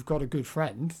obviously, if you've got a good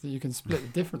friend that you can split the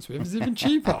difference with, it's even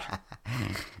cheaper.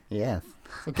 Yes.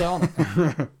 So get on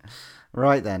it.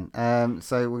 Right then.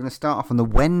 So we're going to start off on the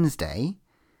Wednesday.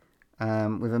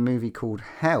 With a movie called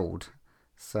Held.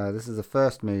 So this is the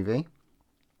first movie.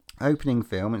 Opening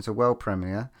film. It's a world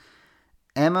premiere.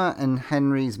 Emma and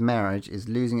Henry's marriage is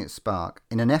losing its spark.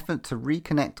 In an effort to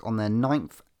reconnect on their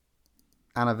 9th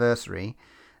anniversary,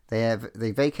 they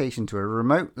vacation to a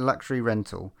remote luxury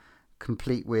rental,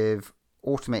 complete with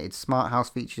automated smart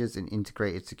house features and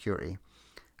integrated security.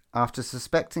 After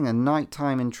suspecting a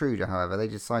nighttime intruder, however, they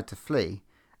decide to flee,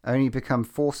 only become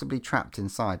forcibly trapped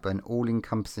inside by an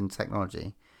all-encompassing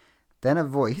technology. Then a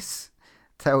voice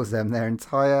tells them their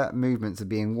entire movements are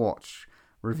being watched,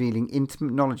 revealing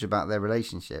intimate knowledge about their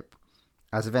relationship.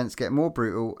 As events get more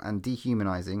brutal and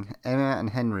dehumanizing, Emma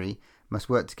and Henry must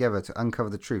work together to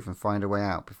uncover the truth and find a way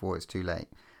out before it's too late.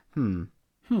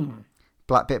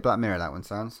 Black Mirror, that one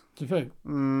sounds. Do you think?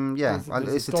 Yeah.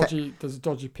 There's a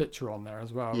dodgy picture on there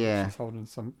as well. Yeah. She's holding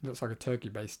looks like a turkey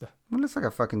baster. Well, it looks like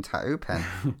a fucking tattoo pen.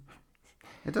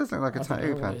 It does look like a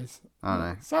tattoo pen. I don't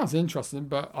know. Sounds interesting,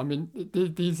 but I mean,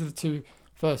 these are the two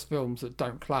first films that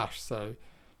don't clash, so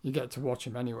you get to watch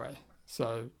them anyway.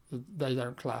 So they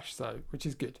don't clash, which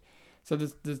is good. So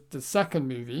the second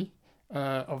movie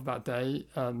of that day,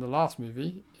 the last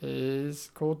movie, is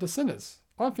called The Sinners.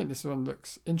 I think this one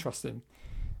looks interesting.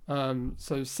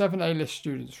 So 7 A-list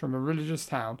students from a religious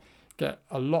town get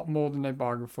a lot more than they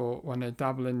bargained for when they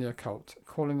dabble in the occult,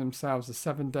 calling themselves the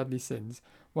 7 deadly sins.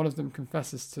 One of them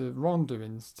confesses to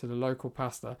wrongdoings to the local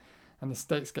pastor, and the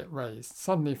stakes get raised.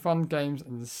 Suddenly, fun games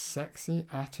and sexy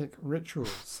attic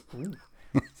rituals. Ooh,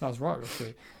 sounds right,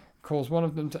 Ricky. Cause one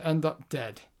of them to end up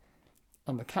dead.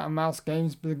 And the cat and mouse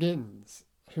games begins.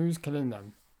 Who's killing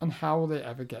them? And how will they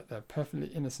ever get their perfectly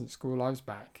innocent school lives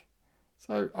back?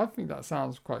 So I think that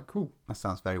sounds quite cool. That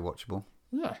sounds very watchable.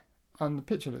 Yeah. And the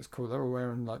picture looks cool. They're all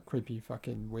wearing like creepy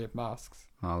fucking weird masks.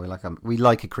 Oh, we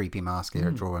like a creepy mask here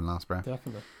at Drawing Last Breath.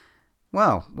 Definitely.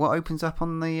 Well, what opens up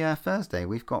on the Thursday?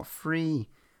 We've got 3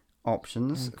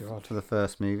 options for the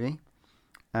first movie.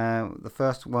 The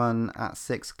first one at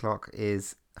 6 o'clock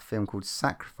is a film called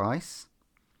Sacrifice,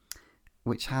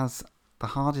 which has the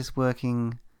hardest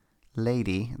working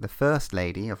lady, the first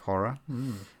lady of horror,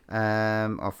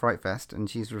 of Fright Fest, and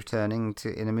she's returning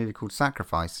in a movie called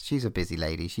Sacrifice. She's a busy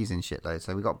lady. She's in shitload.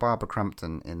 So we got Barbara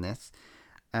Crampton in this.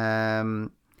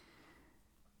 After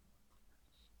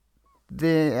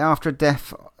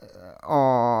death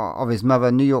of his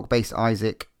mother, New York-based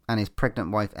Isaac and his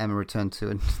pregnant wife Emma return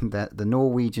to the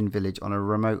Norwegian village on a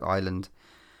remote island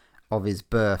of his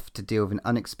birth to deal with an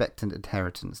unexpected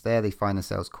inheritance. There they find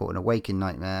themselves caught in a waking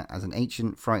nightmare as an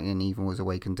ancient, frightening evil is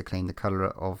awakened to claim the colour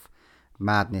of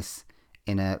madness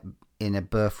in a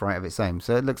birthright of its own.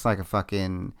 So it looks like a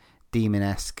fucking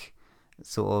demon-esque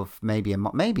sort of maybe a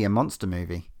monster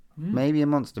movie. Maybe a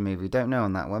monster movie. Don't know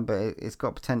on that one, but it's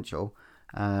got potential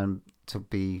to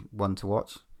be one to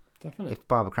watch. Definitely. If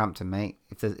Barbara Crampton, mate,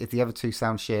 if the other 2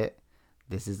 sound shit,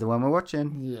 this is the one we're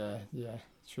watching. Yeah,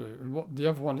 true. And what the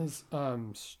other one is,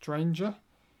 Stranger.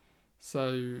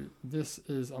 So this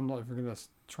is, I'm not even gonna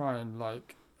try and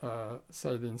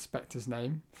say the inspector's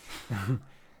name,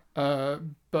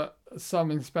 but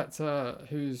some inspector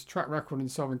whose track record in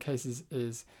solving cases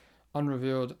is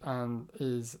unrevealed and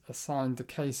is assigned the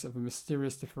case of a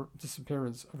mysterious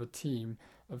disappearance of a team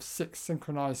of 6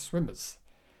 synchronized swimmers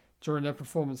during their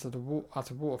performance at a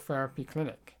water therapy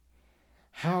clinic.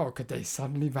 How could they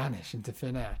suddenly vanish into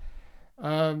thin air?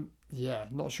 Yeah,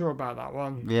 not sure about that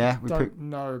one. Yeah, we're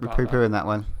poo-pooing that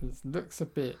one. It looks a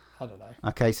bit, I don't know.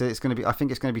 Okay, so I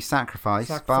think it's going to be Sacrifice.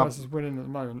 Sacrifice is winning at the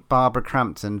moment. Barbara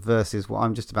Crampton versus what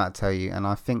I'm just about to tell you, and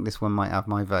I think this one might have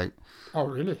my vote. Oh,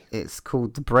 really? It's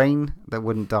called The Brain That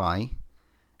Wouldn't Die.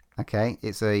 Okay,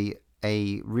 it's a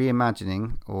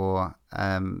reimagining or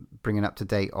bringing up to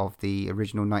date of the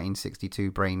original 1962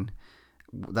 Brain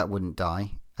That Wouldn't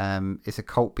Die. It's a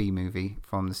cult B movie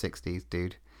from the 60s,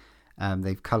 dude.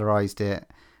 They've colorized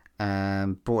it,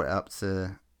 brought it up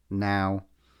to now.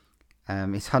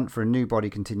 Its hunt for a new body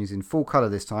continues in full color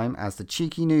this time, as the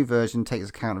cheeky new version takes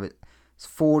account of its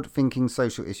forward-thinking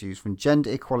social issues, from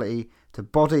gender equality to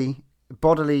bodily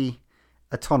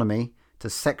autonomy to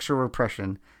sexual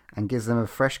repression, and gives them a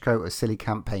fresh coat of silly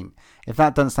camp paint. If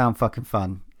that doesn't sound fucking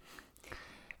fun.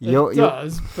 It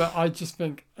does, but I just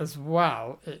think as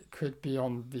well it could be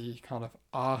on the kind of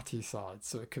arty side,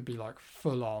 so it could be like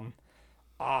full on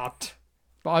art.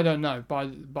 But I don't know. I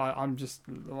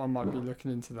might be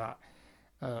looking into that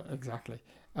exactly.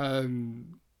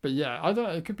 But yeah, I don't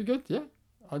know. It could be good. Yeah,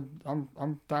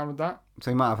 I'm down with that.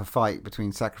 So you might have a fight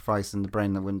between Sacrifice and The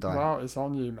Brain That Wouldn't Die. Well, it's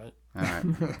on you, mate. All right,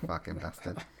 fucking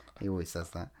bastard. He always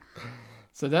says that.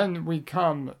 So then we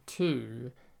come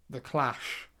to The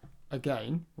Clash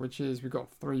again, which is we've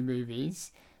got 3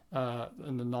 movies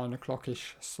in the 9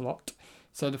 o'clock-ish slot.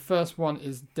 So the first one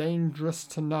is Dangerous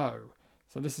to Know.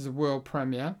 So this is a world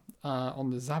premiere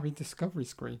on the Zabi Discovery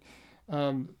screen.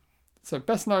 So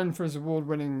best known for his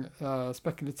award-winning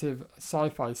speculative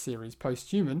sci-fi series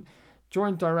Posthuman,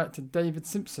 joined director David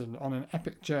Simpson on an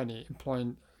epic journey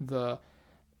employing the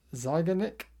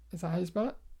Zeigarnik, is that how you spell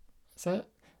it? Say it?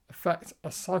 Effect,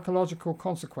 a psychological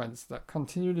consequence that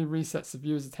continually resets the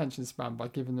viewer's attention span by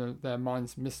giving their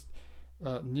minds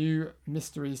new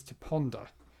mysteries to ponder.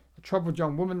 A troubled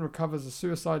young woman recovers a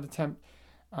suicide attempt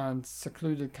and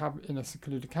in a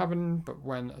secluded cabin, but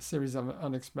when a series of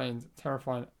unexplained,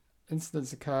 terrifying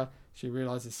incidents occur, she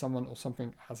realizes someone or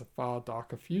something has a far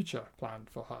darker future planned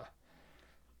for her.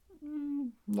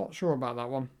 Not sure about that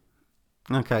one.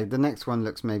 Okay, the next one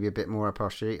looks maybe a bit more up our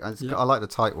street. I like the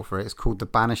title for it. It's called The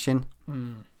Banishing.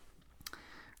 And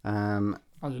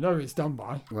you know who it's done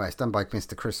by. Well, it's done by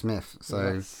Mr. Chris Smith.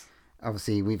 So, yes.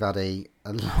 obviously we've had a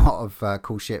lot of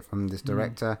cool shit from this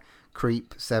director.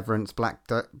 Creep, Severance, Black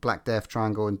Death,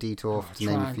 Triangle, and Detour, to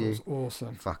name a few.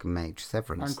 Awesome. Fucking mate,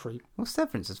 Severance. And Creep. Well,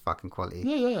 Severance is fucking quality.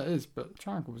 Yeah, it is, but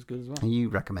Triangle was good as well. And you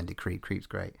recommended Creep. Creep's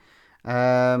great.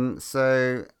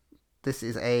 So this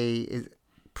is a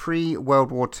pre-World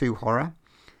War II horror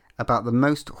about the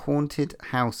most haunted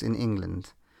house in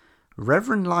England.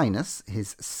 Reverend Linus,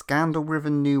 his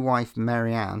scandal-riven new wife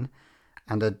Marianne,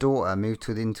 and her daughter moved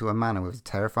into a manor with a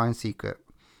terrifying secret.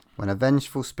 When a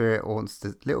vengeful spirit haunts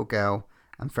the little girl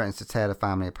and threatens to tear the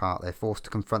family apart, they're forced to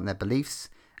confront their beliefs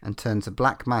and turn to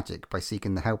black magic by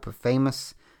seeking the help of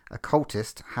famous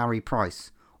occultist Harry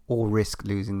Price, or risk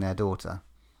losing their daughter.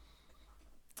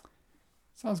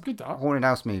 Sounds good, that. Haunted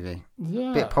house movie.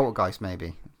 Yeah. Bit poltergeist,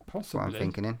 maybe. Possibly. That's what I'm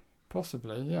thinking in.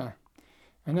 Possibly, yeah.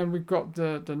 And then we've got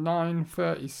the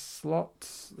 9:30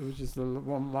 slot, which is the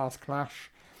one last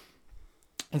clash.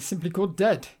 It's simply called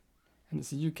Dead, and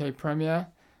it's a UK premiere.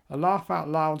 A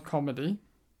laugh-out-loud comedy,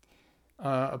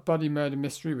 a buddy murder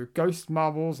mystery with ghosts,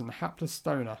 marbles, and a hapless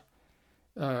stoner.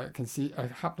 A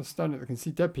hapless stoner that can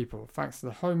see dead people thanks to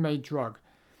the homemade drug.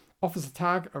 Officer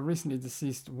Tag, a recently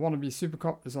deceased wannabe super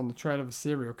cop, is on the trail of a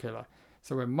serial killer.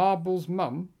 So when Marble's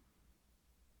mum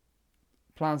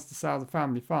plans to sell the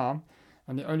family farm,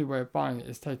 and the only way of buying it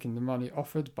is taking the money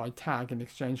offered by Tag in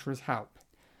exchange for his help.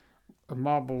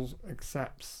 Marbles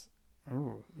accepts.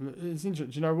 Oh, it's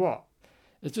interesting. Do you know what?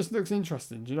 It just looks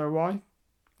interesting. Do you know why? Do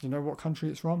you know what country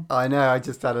it's from? I know. I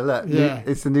just had a look. Yeah,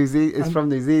 it's from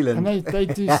New Zealand, and they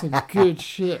do some good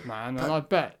shit, man. And I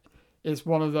bet it's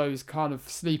one of those kind of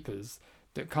sleepers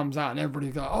that comes out and everybody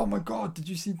goes, "Oh my god, did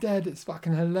you see Dead? It's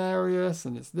fucking hilarious,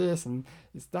 and it's this and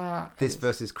it's that." This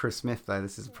versus Chris Smith, though,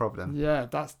 this is a problem. Yeah,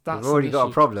 that's. We've already got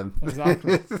a problem.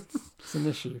 Exactly, it's an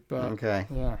issue. But okay,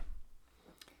 yeah.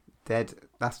 Dead.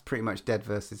 That's pretty much Dead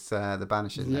versus the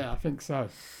Banishers. Yeah, I think so.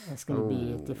 That's going to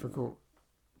be a difficult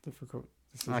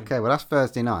decision. Okay, well that's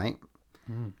Thursday night.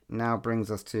 Now brings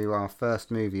us to our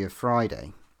first movie of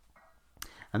Friday.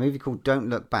 A movie called Don't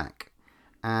Look Back.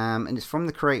 And it's from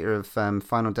the creator of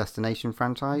Final Destination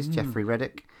franchise, Jeffrey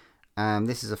Reddick.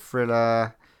 This is a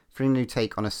thriller new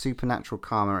take on a supernatural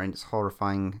karma and its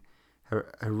horrifying,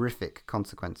 horrific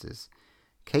consequences.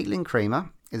 Caitlin Kramer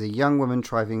is a young woman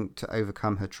trying to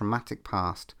overcome her traumatic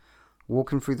past.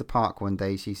 Walking through the park one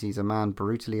day, she sees a man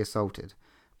brutally assaulted.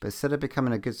 But instead of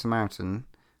becoming a good Samaritan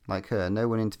like her, no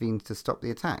one intervenes to stop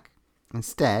the attack.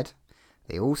 Instead,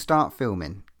 they all start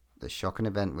filming the shocking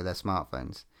event with their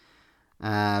smartphones,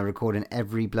 recording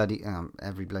every bloody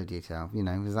detail. You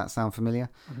know, does that sound familiar?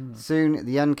 Soon,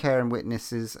 the uncaring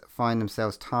witnesses find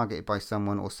themselves targeted by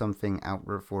someone or something out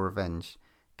for revenge.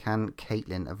 Can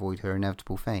Caitlin avoid her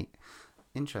inevitable fate?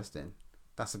 Interesting.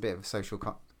 That's a bit of a social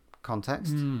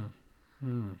context.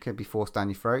 Could be forced down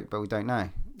your throat, but we don't know.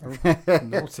 Oh,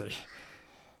 naughty.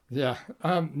 Yeah.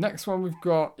 Next one we've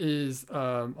got is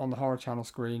on the Horror Channel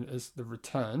screen is The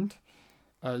Returned.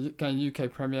 Again, UK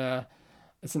premiere.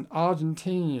 It's an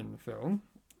Argentinian film.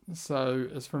 So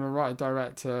it's from a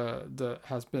writer-director that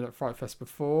has been at Fright Fest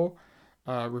before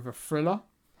with a thriller.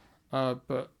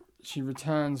 But she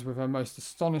returns with her most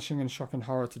astonishing and shocking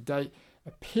horror to date.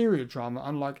 A period drama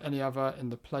unlike any other in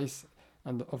the place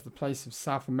of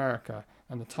South America,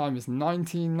 and the time is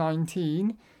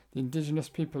 1919. The indigenous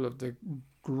people of the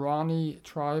Guarani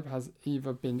tribe has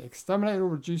either been exterminated or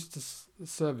reduced to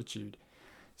servitude.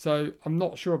 So I'm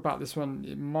not sure about this one.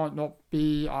 It might not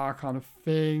be our kind of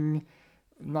thing.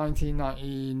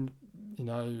 1919, you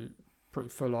know, pretty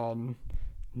full on.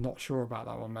 Not sure about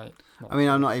that one, mate. I mean,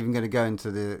 I'm not even going to go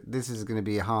into this is going to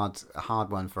be a hard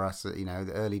one for us. You know,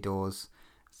 the early doors.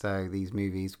 So these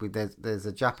movies, there's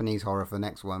a Japanese horror for the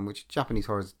next one, which Japanese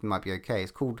horrors might be okay.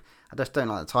 It's called, I just don't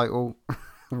like the title,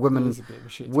 Women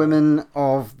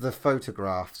of the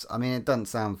Photographs. I mean, it doesn't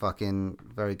sound fucking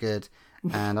very good,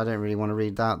 and I don't really want to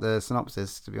read out the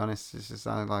synopsis, to be honest. It just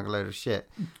sounded like a load of shit.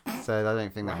 So I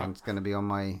don't think that one's going to be on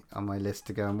my list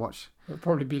to go and watch. It'll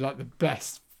probably be like the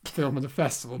best film of the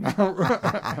festival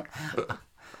now.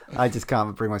 I just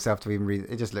can't bring myself to even read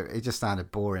it. It just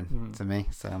sounded boring to me.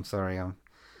 So I'm sorry.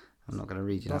 I'm not going to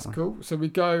read you that one. That's cool. So we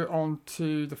go on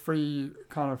to the 3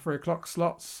 o'clock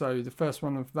slots. So the first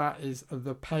one of that is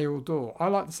The Pale Door. I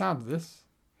like the sound of this,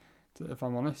 if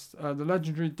I'm honest. The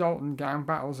legendary Dalton gang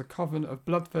battles a coven of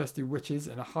bloodthirsty witches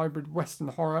in a hybrid western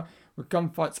horror with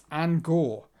gunfights and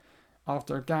gore.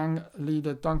 After a gang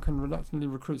leader, Duncan reluctantly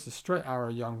recruits a straight-arrow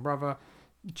young brother,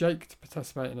 Jake, to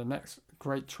participate in the next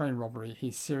great train robbery.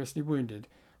 He's seriously wounded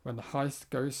when the heist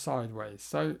goes sideways.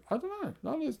 So, I don't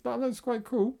know. That looks quite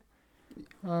cool.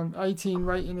 18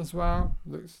 rating as well.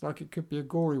 Looks like it could be a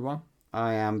gory one.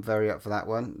 I am very up for that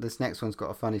one. This next one's got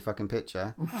a funny fucking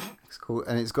picture. It's called,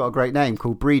 and it's got a great name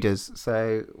called Breeders.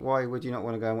 So why would you not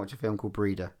want to go and watch a film called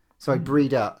Breeder? Sorry,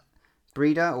 Breeder.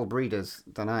 Breeder or Breeders?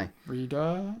 Don't know.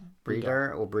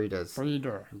 Breeder or Breeders?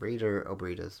 Breeder or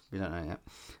Breeders. We don't know yet.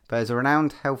 But as a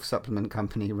renowned health supplement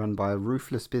company run by a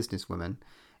ruthless businesswoman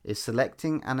is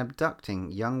selecting and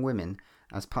abducting young women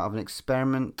as part of an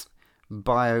experiment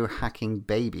biohacking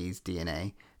babies'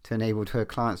 DNA to enable her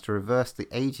clients to reverse the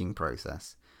aging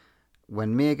process.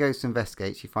 When Mia goes to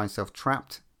investigate, she finds herself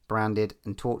trapped, branded,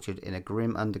 and tortured in a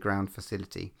grim underground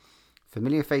facility.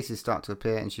 Familiar faces start to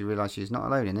appear, and she realizes she is not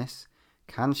alone in this.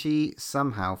 Can she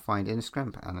somehow find inner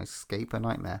strength and escape a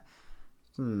nightmare?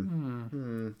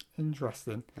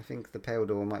 Interesting. I think The Pale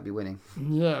Door might be winning.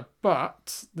 Yeah,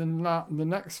 but the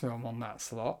next film on that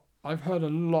slot, I've heard a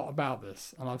lot about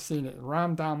this, and I've seen it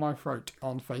rammed down my throat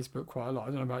on Facebook quite a lot.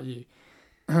 I don't know about you.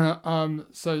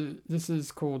 So this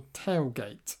is called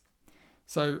Tailgate.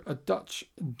 So a Dutch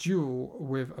duel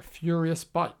with a furious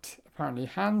bite. Apparently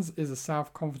Hans is a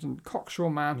self-confident cocksure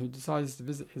man who decides to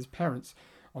visit his parents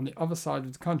on the other side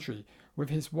of the country with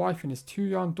his wife and his 2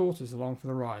 young daughters along for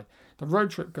the ride. The road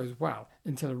trip goes well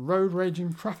until a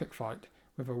road-raging traffic fight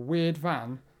with a weird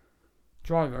van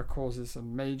driver causes a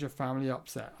major family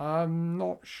upset. I'm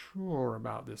not sure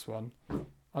about this one.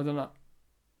 I don't know.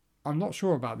 I'm not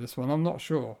sure about this one. I'm not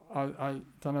sure. I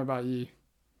don't know about you.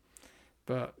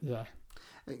 But, yeah.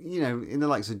 You know, in the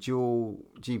likes of Duel,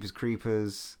 Jeepers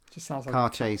Creepers, Just sounds like car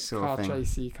chase sort of thing. Car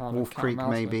chasey kind Wolf of Creek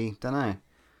maybe. Don't know.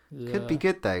 Yeah. Could be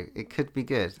good though. It could be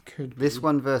good. This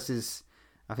one versus,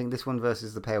 I think this one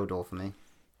versus The Pale Door for me.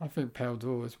 I think Pale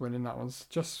Door is winning that one.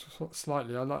 Just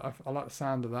slightly. I like the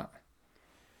sound of that.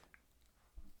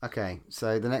 Okay,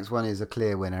 so the next one is a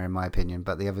clear winner in my opinion,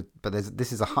 but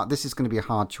this is going to be a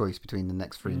hard choice between the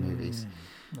next 3 movies.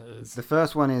 It is. The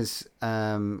first one is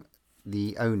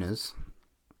The Owners,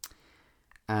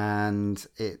 and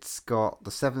it's got the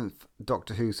 7th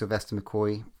Doctor Who Sylvester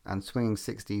McCoy and swinging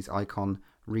 60s icon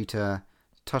Rita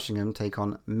Tushingham take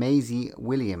on Maisie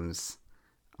Williams,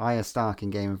 Arya Stark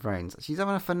in Game of Thrones. She's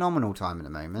having a phenomenal time at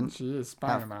the moment. She is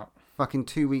banging them out. Fucking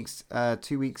 2 weeks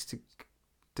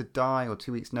to die or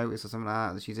 2 weeks notice or something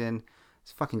like that she's in.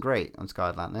 It's fucking great on Sky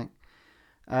Atlantic.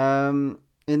 In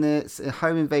the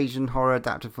home invasion horror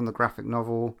adapted from the graphic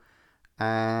novel.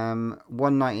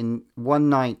 One night in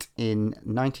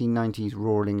 1990s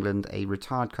rural England, a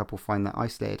retired couple find their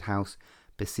isolated house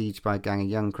besieged by a gang of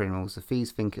young criminals. The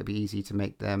thieves think it'd be easy to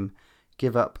make them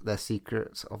give up their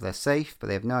secrets of their safe, but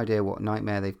they have no idea what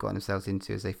nightmare they've gotten themselves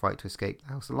into as they fight to escape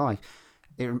the house alive.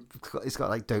 It's got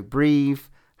like Don't Breathe,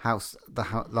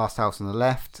 Last House on the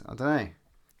Left. I don't know.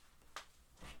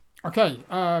 Okay,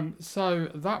 so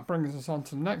that brings us on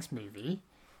to the next movie,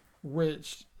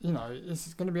 which, you know,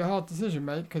 is going to be a hard decision,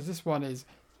 mate, because this one is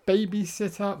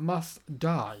Babysitter Must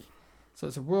Die. So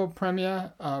it's a world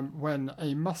premiere when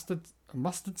a mustard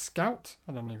scout,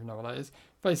 I don't even know what that is,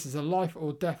 faces a life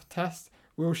or death test.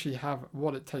 Will she have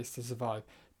what it takes to survive?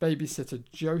 Babysitter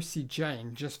Josie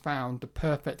Jane just found the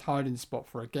perfect hiding spot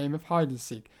for a game of hide and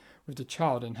seek with the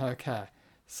child in her care.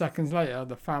 Seconds later,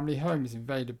 the family home is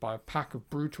invaded by a pack of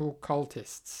brutal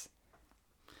cultists.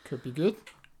 Could be good.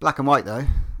 Black and white, though.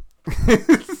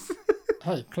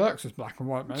 Hey, Clerks was black and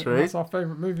white, mate. True. That's our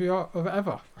favourite movie of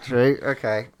ever. True,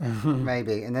 okay.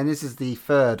 Maybe. And then this is the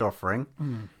third offering,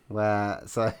 where,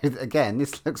 so again,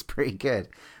 this looks pretty good.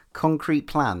 Concrete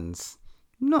Plans.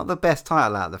 Not the best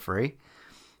title out of the 3.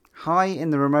 High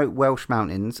in the remote Welsh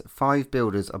mountains, 5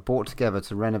 builders are brought together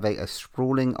to renovate a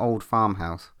sprawling old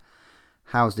farmhouse.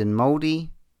 Housed in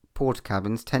mouldy porta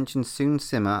cabins, tensions soon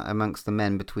simmer amongst the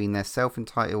men between their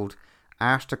self-entitled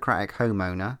aristocratic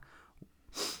homeowner,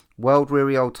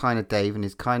 world-weary old-timer Dave, and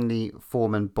his kindly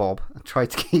foreman Bob try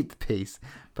to keep the peace,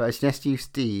 but his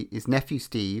nephew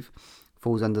Steve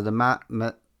falls under the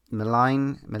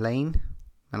malign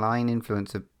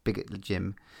influence of bigot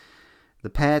Jim. The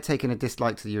pair taking a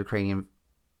dislike to the Ukrainian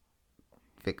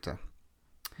victor.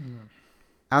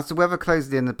 As the weather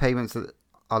closes in, the payments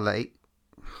are late.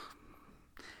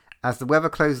 As the weather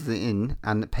closes in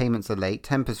and the payments are late,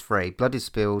 tempers fray, blood is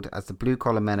spilled as the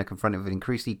blue-collar men are confronted with an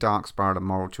increasingly dark spiral of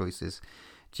moral choices.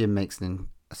 Jim makes an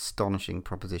astonishing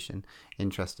proposition.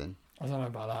 Interesting. I don't know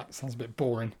about that. Sounds a bit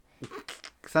boring.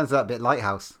 Sounds like a bit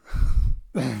Lighthouse.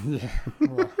 Yeah.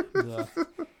 Well, yeah.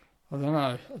 I don't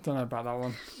know about that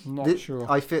one. I'm not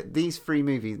sure. I fit these 3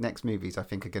 next movies, I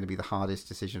think, are going to be the hardest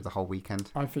decision of the whole weekend.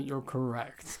 I think you're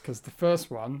correct, because the first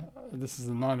one, this is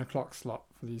the 9:00 slot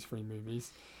for these 3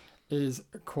 movies, is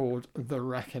called The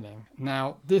Reckoning.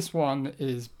 Now, this one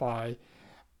is by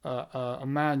a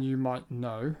man you might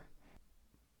know.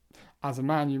 as a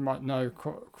man you might know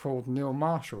called Neil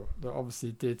Marshall, that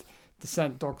obviously did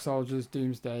Descent, Dog Soldiers,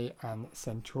 Doomsday, and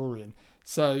Centurion.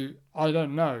 So I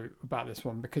don't know about this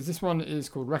one, because this one is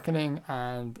called Reckoning,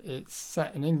 and it's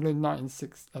set in England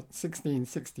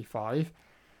 1665.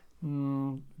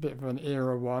 Bit of an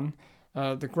era one.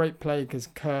 The Great Plague has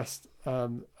cursed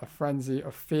a frenzy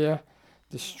of fear,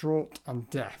 distraught, and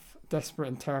death. Desperate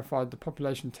and terrified, the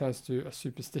population turns to a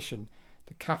superstition.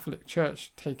 The Catholic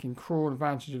Church taking cruel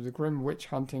advantage of the grim witch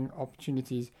hunting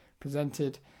opportunities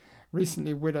presented.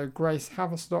 Recently, widow Grace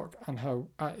Haverstock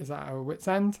is at her wit's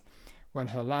end when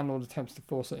her landlord attempts to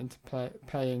force her into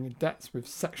paying debts with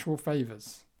sexual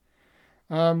favours.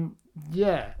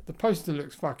 Yeah, the poster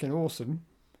looks fucking awesome,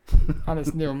 and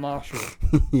it's Neil Marshall.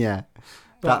 Yeah,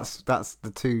 that's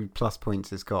the 2+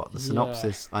 points it's got. The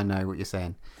synopsis, I know what you're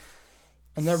saying.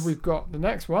 And then we've got the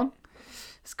next one.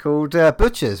 It's called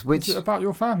Butchers, which is it about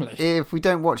your family. If we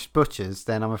don't watch Butchers,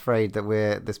 then I'm afraid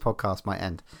that this podcast might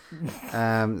end.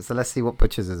 So let's see what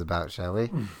Butchers is about, shall we?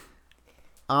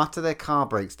 After their car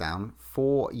breaks down,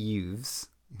 4 youths,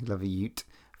 who love a ute,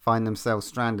 find themselves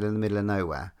stranded in the middle of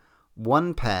nowhere.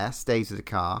 One pair stays with the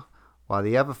car, while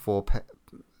the other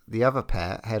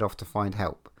pair head off to find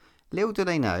help. Little do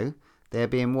they know, they are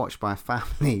being watched by a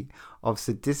family of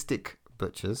sadistic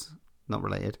butchers, not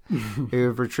related, who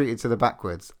have retreated to the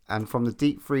backwoods, and from the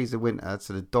deep freeze of winter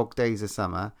to the dog days of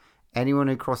summer, anyone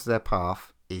who crosses their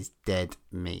path is dead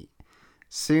meat.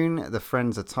 Soon the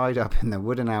friends are tied up in the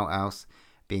wooden outhouse,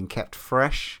 being kept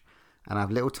fresh, and have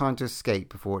little time to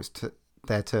escape before it's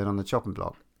their turn on the chopping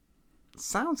block.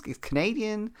 It's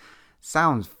Canadian,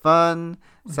 sounds fun,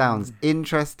 sounds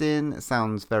interesting,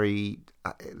 sounds very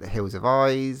Hills of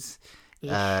Eyes,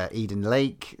 Eden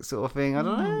Lake sort of thing. I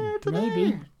don't know.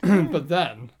 Maybe. But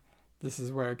then, this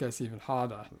is where it gets even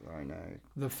harder. I know.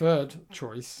 The third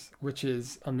choice, which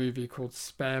is a movie called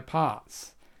Spare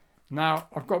Parts. Now,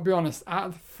 I've got to be honest, out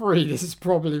of the 3, this is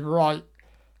probably right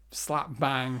slap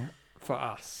bang for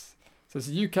us. So it's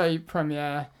a UK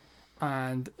premiere,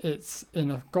 and it's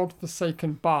in a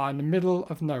godforsaken bar in the middle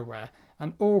of nowhere.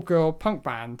 An all-girl punk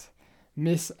band,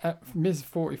 Miss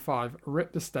 45,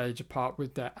 rip the stage apart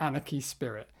with their anarchy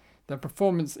spirit. Their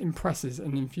performance impresses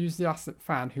an enthusiastic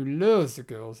fan who lures the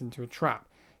girls into a trap,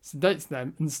 sedates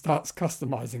them, and starts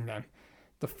customizing them.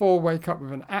 The 4 wake up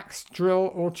with an axe, drill,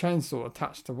 or chainsaw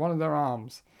attached to one of their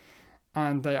arms,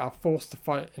 and they are forced to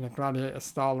fight in a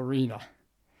gladiator-style arena.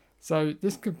 So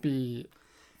this could be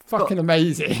fucking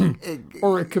amazing,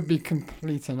 or it could be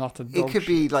complete and utter dog It could shit.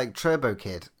 be like Turbo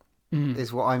Kid,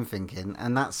 is what I'm thinking,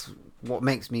 and that's what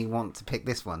makes me want to pick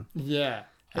this one. Yeah,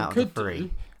 it out could of the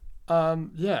 3.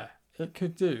 do. Yeah, it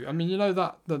could do. I mean, you know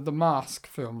that the Mask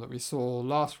film that we saw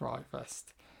last Fright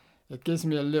Fest. It gives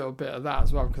me a little bit of that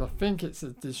as well, because I think it's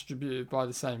distributed by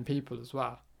the same people as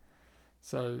well.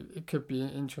 So it could be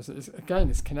interesting.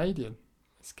 It's Canadian.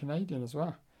 It's Canadian as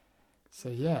well. So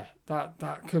yeah,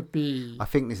 that could be. I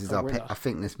think this is our winner. pick. I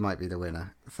think this might be the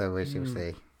winner. So we shall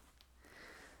see.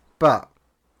 But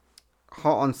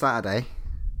hot on Saturday,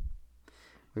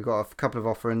 we've got a couple of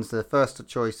offerings. The first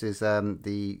choice is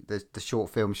the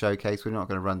short film showcase. We're not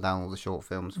going to run down all the short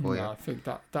films for you. I think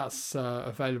that's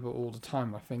available all the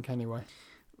time. I think anyway.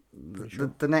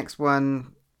 Sure. The next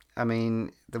one, I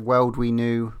mean, The World We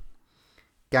Knew,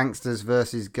 gangsters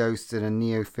versus ghosts in a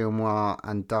neo-film noir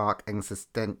and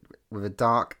with a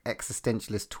dark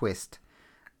existentialist twist.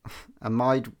 A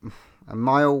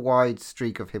mile-wide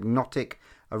streak of hypnotic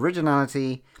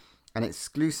originality, an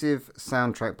exclusive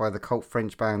soundtrack by the cult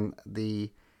French band The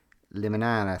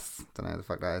Liminares. Don't know who the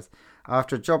fuck that is.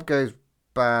 After a job goes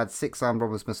bad, 6 armed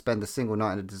robbers must spend a single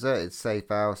night in a deserted safe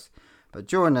house. But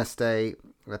during their stay,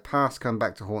 their past come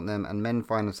back to haunt them, and men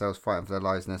find themselves fighting for their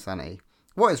lives and their sanity.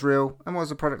 What is real, and what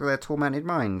is a product of their tormented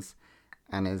minds?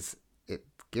 And is it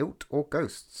guilt or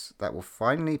ghosts that will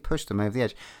finally push them over the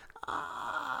edge?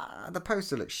 The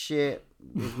poster looks shit,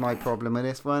 is my problem with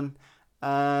this one.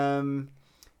 I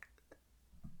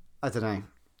don't know.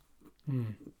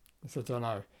 I don't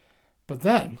know. But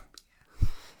then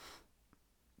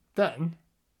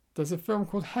there's a film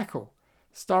called Heckle,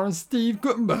 starring Steve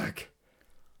Guttenberg.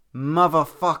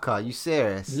 Motherfucker, you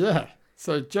serious? Yeah.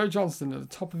 So Joe Johnston, at the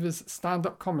top of his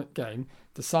stand-up comic game,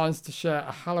 decides to share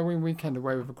a Halloween weekend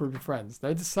away with a group of friends.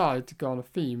 They decide to go on a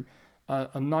theme, a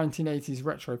 1980s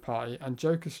retro party, and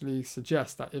jokishly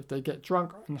suggest that if they get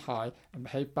drunk and high and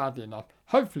behave badly enough,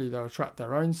 hopefully they'll attract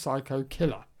their own psycho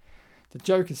killer. The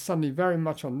joke is suddenly very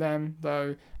much on them,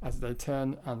 though, as they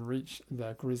turn and reach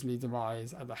their grisly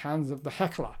demise at the hands of the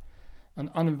heckler, an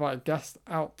uninvited guest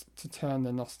out to turn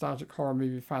their nostalgic horror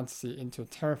movie fantasy into a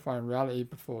terrifying reality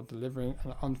before delivering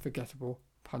an unforgettable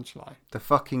punchline. The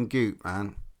fucking goop,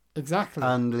 man. Exactly.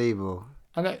 Unbelievable.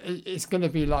 And it's going to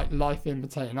be like life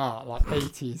imitating art, like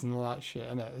 80s and all that shit,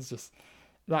 and it's just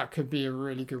that could be a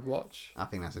really good watch. I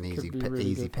think that's an Could easy be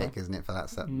really good pick, fun. isn't it, for that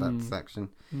section?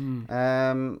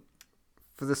 Mm.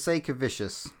 For the Sake of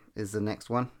Vicious is the next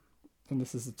one. And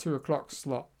this is the 2:00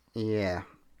 slot. Yeah.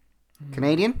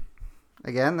 Canadian.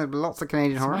 Again, there are lots of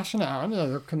Canadian horror. Smashing it out, yeah,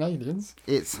 the Canadians.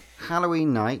 It's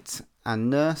Halloween night, and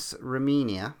Nurse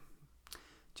Romania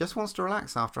just wants to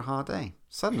relax after a hard day. Who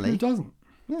Suddenly, doesn't?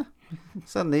 yeah.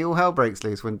 Suddenly, all hell breaks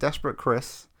loose when desperate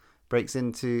Chris breaks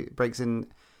in,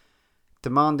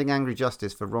 demanding angry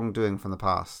justice for wrongdoing from the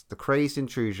past. The crazed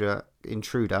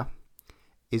intruder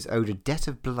is owed a debt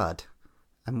of blood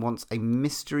and wants a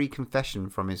mystery confession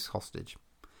from his hostage.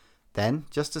 Then,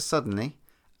 just as suddenly,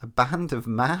 a band of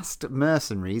masked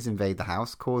mercenaries invade the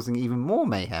house, causing even more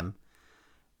mayhem.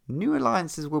 New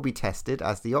alliances will be tested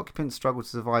as the occupants struggle to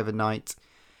survive a night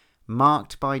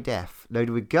marked by death,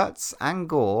 loaded with guts and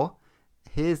gore.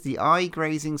 Here's the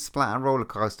eye-grazing splatter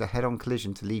rollercoaster head-on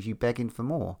collision to leave you begging for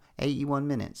more. 81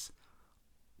 minutes.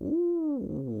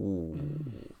 Ooh,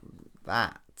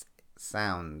 that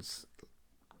sounds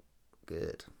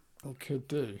good. It could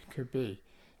be.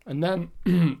 And then,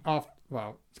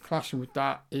 clashing with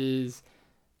that is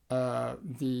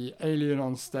the Alien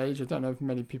on Stage. I don't know if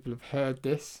many people have heard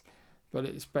this, but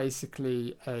it's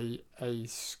basically a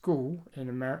school in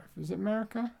America. Was it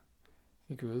America? I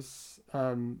think it was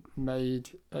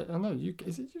made. I don't know. UK,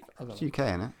 is it? I don't know. It's UK,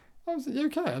 isn't it? Oh, is it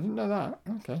UK? I didn't know that.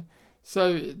 Okay.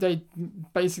 So they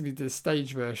basically did a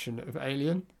stage version of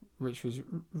Alien, which was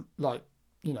like,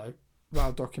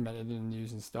 well documented in the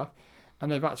news and stuff.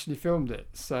 And they've actually filmed it.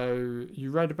 So you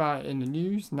read about it in the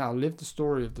news. Now live the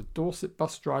story of the Dorset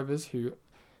bus drivers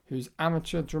whose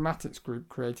amateur dramatics group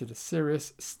created a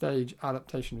serious stage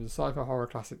adaptation of the sci-fi horror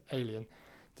classic Alien.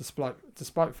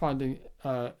 Despite finding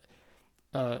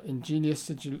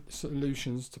ingenious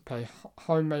solutions to pay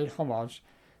homemade homage,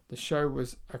 the show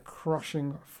was a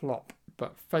crushing flop.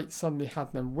 But fate suddenly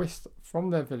had them whisked from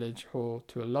their village hall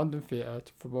to a London theatre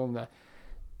to perform their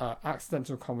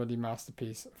accidental comedy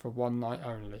masterpiece for one night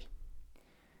only.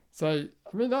 So,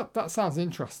 I mean, that sounds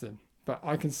interesting, but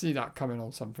I can see that coming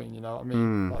on something, you know what I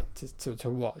mean? Like to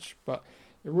watch. But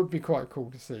it would be quite cool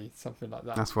to see something like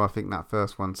that. That's why I think that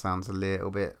first one sounds a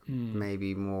little bit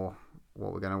maybe more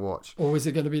what we're going to watch. Or is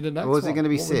it going to be the next one? Or is it going to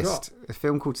be What we got? Cyst? A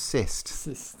film called Cyst.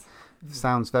 Cyst.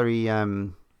 Sounds very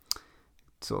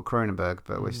sort of Cronenberg,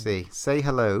 but we'll see. Say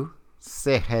hello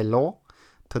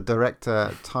to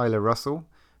director Tyler Russell,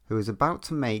 who is about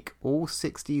to make all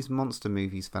 60s monster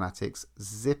movies fanatics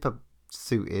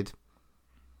zipper-suited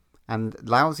and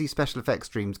lousy special effects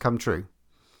dreams come true.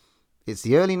 It's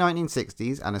the early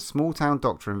 1960s, and a small-town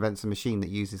doctor invents a machine that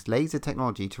uses laser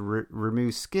technology to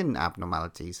remove skin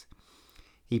abnormalities.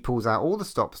 He pulls out all the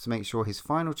stops to make sure his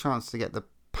final chance to get the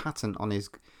patent on his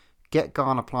Get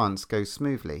Garn appliance goes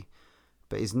smoothly,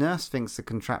 but his nurse thinks the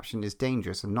contraption is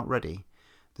dangerous and not ready.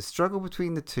 The struggle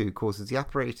between the two causes the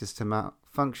apparatus to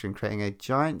malfunction, creating a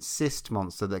giant cyst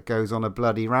monster that goes on a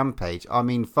bloody rampage. I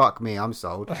mean, fuck me, I'm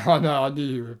sold. I know, I knew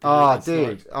you would be. Oh, It's dude,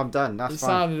 like- I'm done. That's it fine.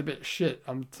 sounded a bit shit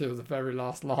until the very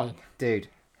last line. Dude,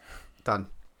 done.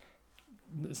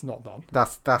 It's not done.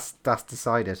 That's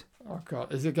decided. Oh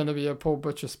god, is it going to be a Paul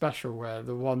Butcher special where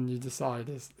the one you decide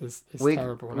is We're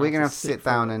terrible? and I going to have to sit sit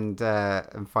down through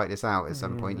and fight this out at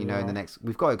some point. You know, in the next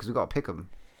we've got to pick them.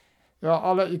 it? Yeah,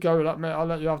 I'll let you go with that, mate. I'll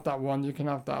let you have that one. You can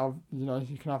have that.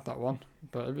 You can have that one.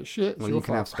 But if it's shit, it's Well, your you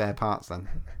can have fault. spare parts then.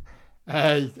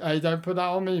 Hey, don't put that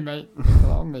on me, mate. Don't put that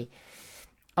on me.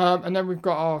 And then we've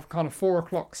got our kind of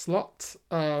 4:00 slot.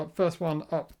 First one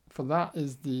up for that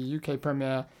is the UK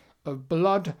premiere of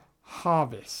Blood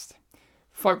Harvest.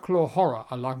 Folklore horror.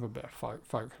 I like a bit of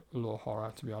folklore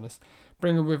horror, to be honest.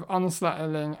 Bringing with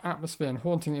unsettling atmosphere and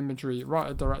haunting imagery,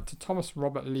 writer-director Thomas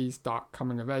Robert Lee's dark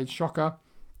coming-of-age shocker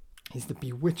is the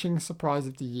bewitching surprise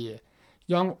of the year.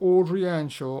 Young Audrey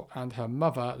Earnshaw and her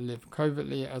mother live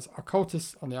covertly as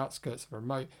occultists on the outskirts of a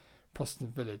remote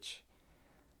Protestant village.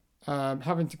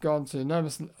 Having to go on to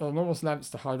enormous lengths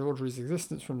to hide Audrey's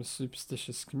existence from the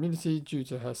superstitious community due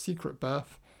to her secret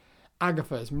birth,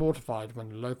 Agatha is mortified when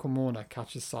the local mourner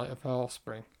catches sight of her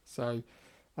offspring. So,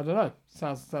 I don't know.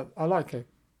 I like a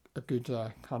good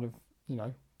kind of,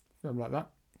 film like that.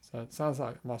 So it sounds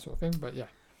like my sort of thing, but yeah.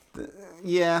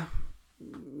 Yeah.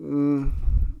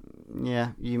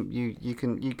 Yeah, you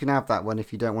can have that one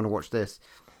if you don't want to watch this.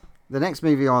 The next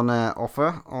movie on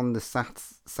offer on the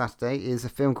Saturday is a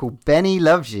film called Benny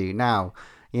Loves You. Now,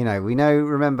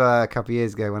 remember a couple of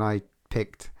years ago when I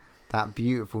picked That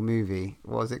beautiful movie.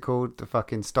 What was it called? The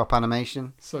fucking stop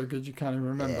animation? So good you can't even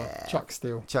remember. Yeah. Chuck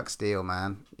Steele. Chuck Steele,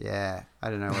 man. Yeah. I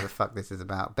don't know what the fuck this is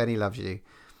about. Benny loves you.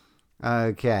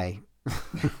 Okay.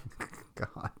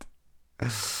 God.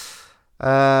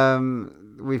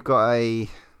 We've got I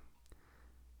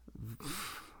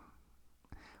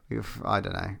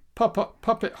don't know.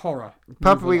 Puppet horror.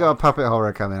 We got a puppet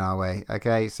horror coming our way.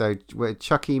 Okay, so where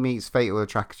Chucky meets fatal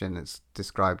attraction, it's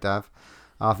described as.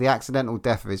 After the accidental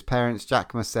death of his parents,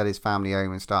 Jack must sell his family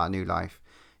home and start a new life.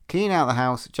 Cleaning out the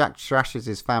house, Jack trashes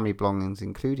his family belongings,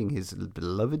 including his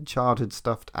beloved childhood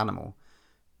stuffed animal,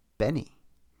 Benny.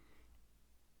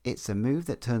 It's a move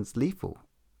that turns lethal,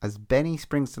 as Benny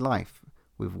springs to life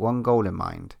with one goal in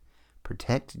mind: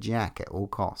 protect Jack at all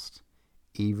costs,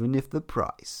 even if the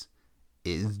price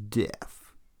is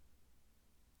death.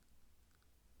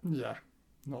 Yeah,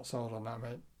 not sold on that,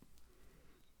 mate.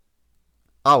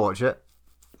 I'll watch it.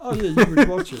 Oh yeah, you would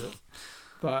watch it.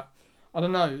 But I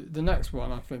don't know, the next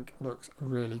one I think looks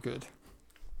really good.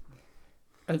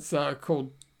 It's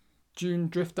called June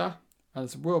Drifter, and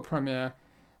it's a world premiere,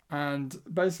 and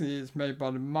basically it's made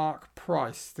by Mark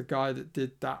Price, the guy that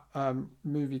did that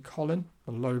movie Colin,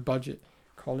 the low budget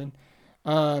Colin,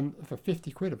 for 50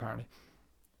 quid apparently.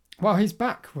 Well, he's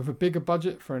back with a bigger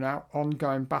budget for an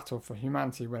ongoing battle for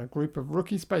humanity when a group of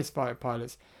rookie spacefighter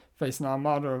pilots face an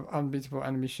armada of unbeatable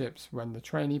enemy ships when the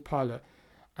trainee pilot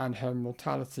and her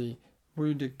mortality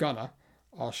wounded gunner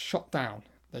are shot down.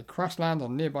 They crash land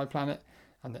on a nearby planet,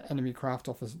 and the enemy craft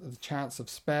offers the chance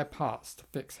of spare parts to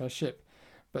fix her ship.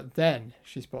 But then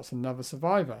she spots another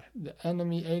survivor, the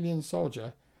enemy alien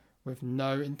soldier, with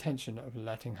no intention of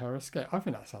letting her escape. I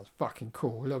think that sounds fucking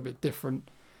cool. A little bit different,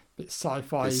 bit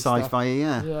sci-fi. Sci-fi,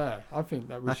 yeah. Yeah, I think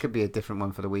that could be a different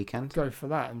one for the weekend. Go for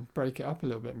that and break it up a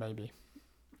little bit, maybe.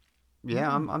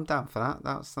 Yeah, I'm down for that.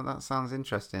 That sounds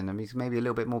interesting. I mean, it's maybe a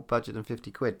little bit more budget than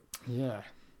 50 quid. Yeah.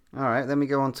 All right, then we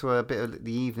go on to a bit of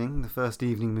the evening, the first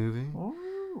evening movie.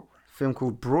 Ooh. A film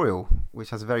called Broil, which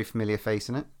has a very familiar face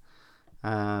in it.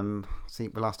 See,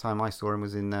 the last time I saw him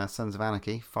was in Sons of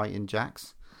Anarchy, fighting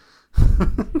Jax.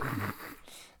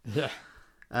 Yeah.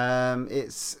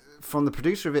 It's from the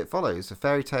producer of It Follows, a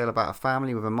fairy tale about a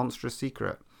family with a monstrous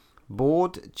secret.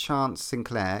 Bored Chance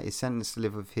Sinclair is sentenced to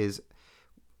live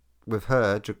with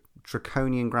her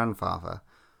draconian grandfather,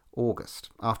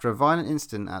 August. After a violent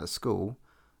incident at a school,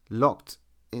 locked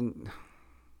in...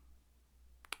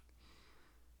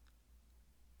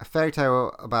 A fairy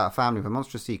tale about a family with a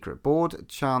monstrous secret. Bored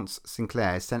Chance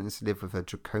Sinclair is sentenced to live with her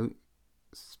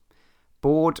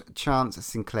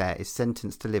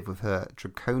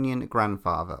draconian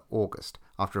grandfather, August,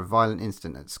 after a violent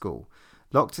incident at school.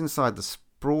 Locked inside the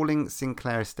sprawling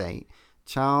Sinclair estate,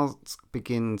 Charles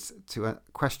begins to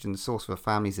question the source of her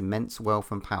family's immense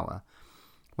wealth and power.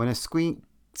 When a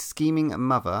scheming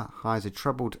mother hires a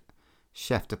troubled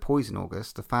chef to poison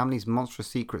August, the family's monstrous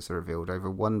secrets are revealed over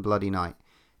one bloody night.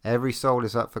 Every soul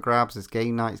is up for grabs as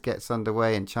game night gets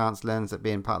underway, and Chance learns that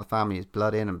being part of the family is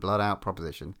blood in and blood out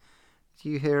proposition. Do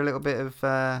you hear a little bit of,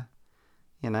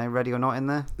 Ready or Not in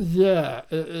there? Yeah,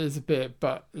 it is a bit,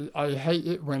 but I hate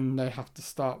it when they have to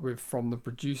start with from the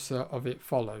producer of It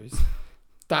Follows.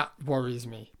 That worries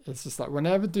me. It's just like,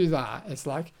 whenever do that, it's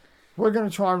like, we're going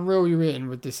to try and reel you in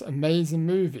with this amazing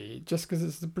movie. Just because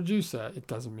it's the producer, it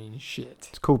doesn't mean shit.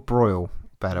 It's called Broil,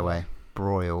 by the way.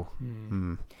 Broil.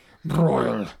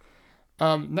 Broil.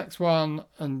 Next one,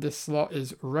 and this slot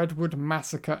is Redwood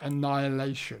Massacre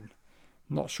Annihilation.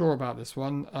 Not sure about this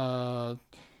one.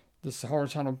 This Horror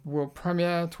Channel world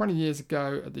premiere 20 years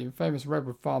ago at the infamous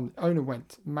Redwood farm. The owner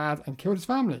went mad and killed his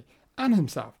family and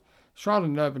himself. Shrouded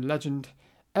in urban legend,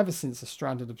 ever since a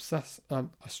stranger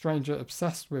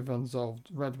obsessed with unsolved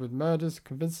Redwood murders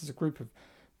convinces a group of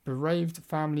bereaved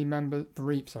family members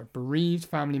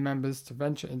to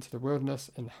venture into the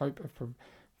wilderness in hope of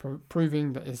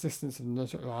proving the existence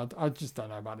of I just don't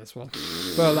know about this one.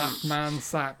 Burlap man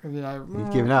sack,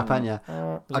 You've given up, haven't you?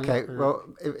 Okay, well,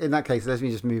 in that case, let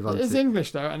me just move on. It's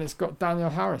English though, and it's got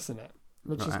Danielle Harris in it,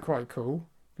 which is quite cool.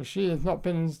 But she has not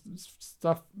been in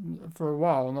stuff for a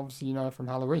while, and obviously you know her from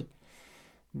Halloween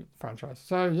franchise.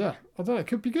 So yeah, I don't know. It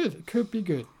could be good. It could be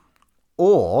good.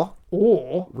 Or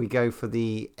we go for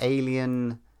the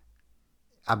alien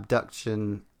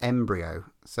abduction embryo.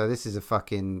 So this is a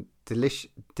fucking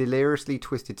deliriously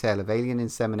twisted tale of alien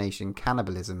insemination,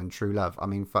 cannibalism, and true love. I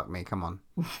mean, fuck me, come on.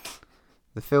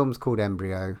 The film's called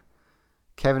Embryo.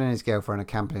 Kevin and his girlfriend are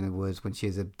camping in the woods when she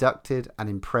is abducted and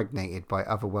impregnated by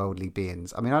otherworldly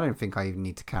beings. I mean, I don't think I even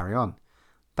need to carry on.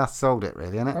 That's sold it,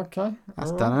 really, isn't it? Okay.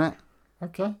 That's done, isn't it?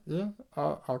 Okay, yeah.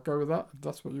 I'll go with that if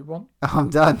that's what you want. I'm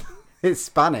done. It's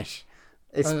Spanish.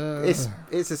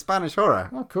 It's a Spanish horror.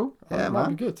 Oh, cool. Yeah, That might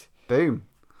man. be good. Boom.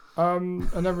 And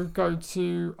then we go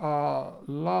to our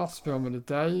last film of the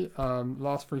day,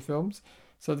 last 3 films.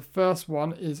 So the first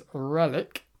one is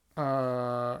Relic,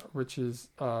 which is...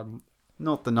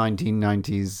 Not the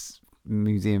 1990s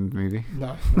museum movie.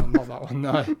 No, not that one,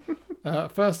 no.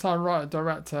 First-time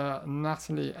writer-director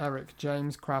Natalie Eric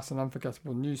James crafts an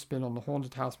unforgettable new spin on the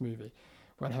haunted house movie.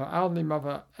 When her elderly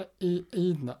mother,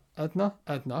 Edna,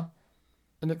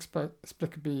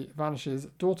 inexplicably vanishes,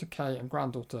 daughter Kay and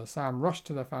granddaughter Sam rush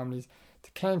to their families to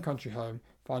Kane country home,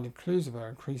 finding clues of her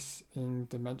increasing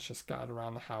dementia scattered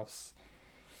around the house.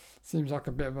 Seems like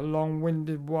a bit of a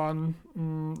long-winded one.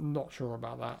 Not sure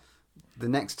about that. The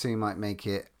next 2 might make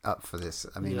it up for this.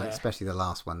 I mean, Yeah. like, especially the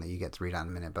last one that you get to read out in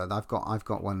a minute. But I've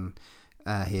got one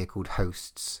here called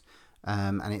Hosts,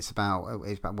 and it's about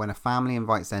when a family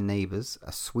invites their neighbours,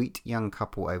 a sweet young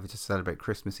couple, over to celebrate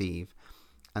Christmas Eve,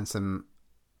 and some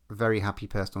very happy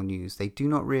personal news. They do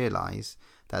not realise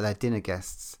that their dinner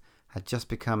guests had just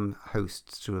become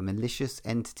hosts to a malicious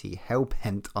entity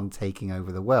hell-bent on taking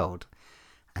over the world.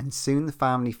 And soon the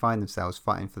family find themselves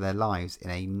fighting for their lives in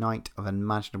a night of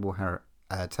unimaginable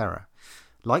terror.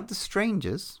 Like The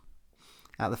Strangers,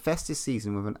 at the festive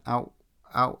season with an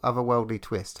otherworldly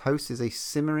twist, Host is a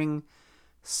simmering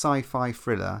sci-fi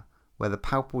thriller where the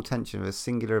palpable tension of a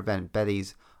singular event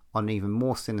bellies on an even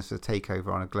more sinister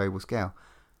takeover on a global scale.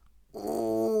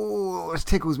 Oh, it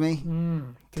tickles me.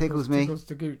 Tickles me. Tickles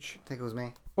the gooch. Tickles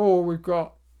me. Or we've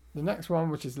got the next one,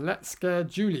 which is Let's Scare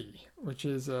Julie, which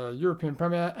is a European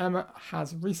premiere. Emma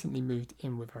has recently moved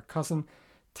in with her cousin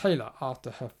Taylor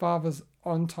after her father's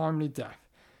untimely death,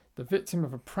 the victim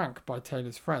of a prank by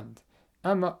Taylor's friend.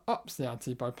 Emma ups the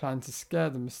ante by planning to scare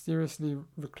the mysteriously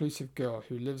reclusive girl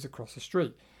who lives across the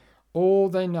street. All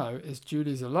they know is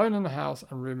Julie's alone in the house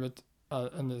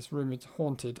and is rumoured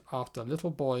haunted after a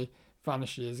little boy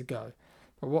vanished years ago.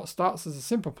 But what starts as a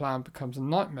simple plan becomes a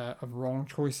nightmare of wrong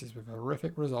choices with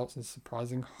horrific results in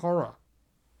surprising horror.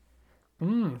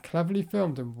 Cleverly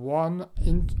filmed in one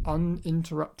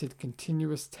uninterrupted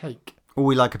continuous take. Oh,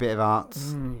 we like a bit of art.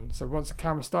 So once the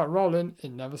camera started rolling,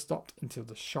 it never stopped until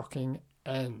the shocking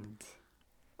end.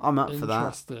 I'm up for that.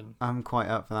 Interesting. I'm quite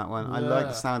up for that one. I Yeah. like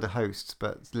the sound of Hosts,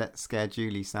 but Let's Scare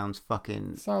Julie sounds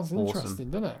fucking Sounds awesome. interesting,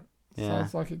 doesn't it? Yeah.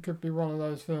 Sounds like it could be one of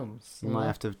those films. You might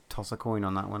have to toss a coin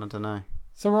on that one. I don't know.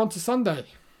 So we're on to Sunday.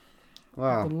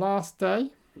 Wow. The last day.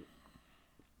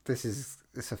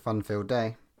 It's a fun-filled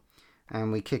day.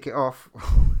 And we kick it off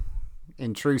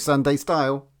in true Sunday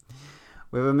style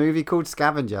with a movie called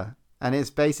Scavenger. And it's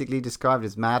basically described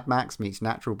as Mad Max meets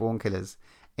Natural Born Killers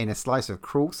in a slice of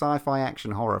cruel sci-fi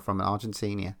action horror from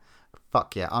Argentina.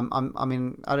 Fuck yeah. I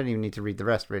mean, I don't even need to read the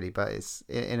rest really, but it's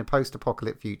in a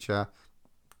post-apocalyptic future.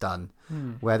 Done.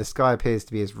 Where the sky appears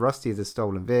to be as rusty as the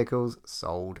stolen vehicles.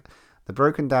 Sold. The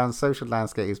broken down social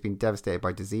landscape has been devastated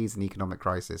by disease and economic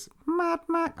crisis. Mad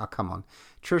Max. Oh, come on.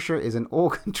 Trisha is an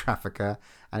organ trafficker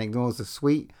and ignores the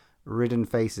sweet, ridden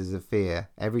faces of fear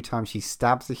every time she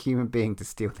stabs a human being to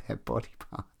steal their body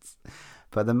parts.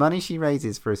 But the money she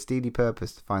raises for a steely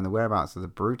purpose to find the whereabouts of the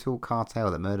brutal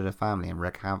cartel that murdered her family and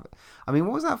wreak havoc. I mean,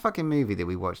 what was that fucking movie that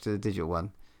we watched? The digital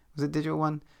one? Was it digital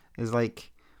one? It was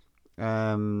like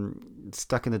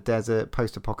stuck in the desert,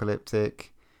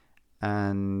 post-apocalyptic,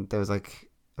 and there was like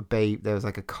there was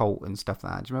like a cult and stuff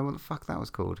like that. Do you remember what the fuck that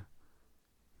was called?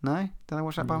 No? Did I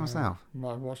watch that by myself?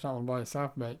 Might watch that one by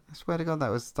yourself, mate. I swear to God, that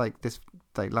was like this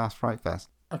last Fright Fest.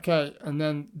 Okay, and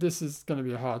then this is going to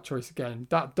be a hard choice again.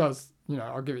 That does,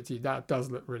 I'll give it to you. That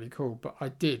does look really cool. But I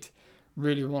did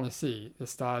really want to see The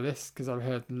Stylist because I've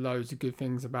heard loads of good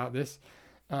things about this.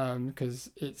 Because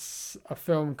it's a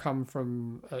film come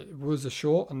from, it was a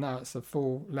short and now it's a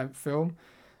full-length film.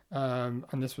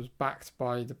 And this was backed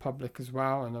by the public as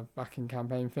well and a backing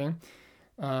campaign thing.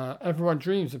 Everyone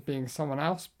dreams of being someone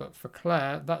else, but for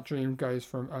Claire, that dream goes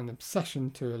from an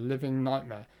obsession to a living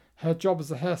nightmare. Her job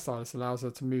as a hairstylist allows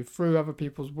her to move through other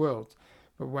people's worlds,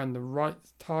 but when the right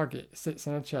target sits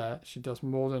in a chair, she does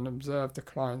more than observe the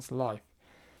client's life.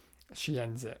 She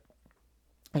ends it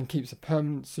and keeps a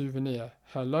permanent souvenir.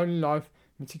 Her lonely life,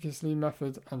 meticulously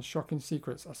method, and shocking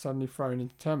secrets are suddenly thrown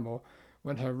into turmoil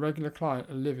when her regular client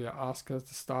Olivia asks her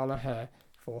to style her hair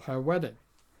for her wedding.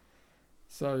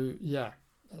 So yeah,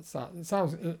 that's that. It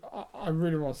sounds. I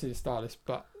really want to see The Stylist,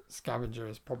 but Scavenger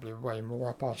is probably way more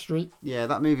up our street. Yeah,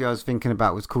 that movie I was thinking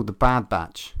about was called The Bad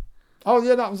Batch. Oh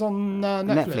yeah, that was on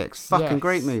Netflix. Fucking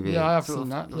great movie. Yeah, I have Sort seen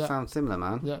that. Yeah, sounds similar,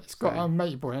 man. yeah, it's got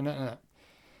Matey Boy in it, isn't it?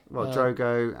 Well,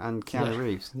 Drogo and Keanu yeah.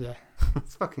 Reeves. Yeah.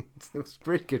 It was a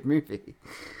pretty good movie.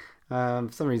 For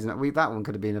some reason, that one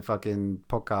could have been a fucking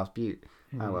podcast beaut.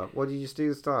 Oh well. What did you just do,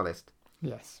 The Stylist?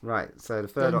 Yes. Right, so the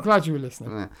third... I'm glad you were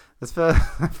listening. Yeah. The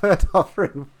third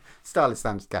offering... Starless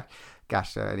Sam's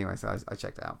Gash. Anyway, so I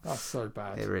checked it out. That's so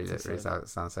bad. It really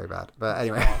sounds so bad. But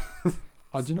anyway...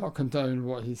 I do not condone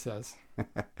what he says.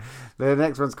 The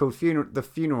next one's called The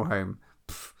Funeral Home.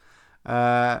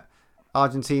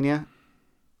 Argentina.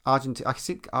 I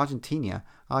think Argentina.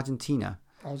 Argentina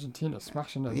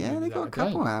smashing it. Yeah, they got a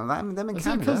couple of them in Is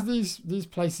Canada. it because these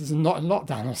places are not in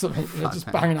lockdown or something? They're just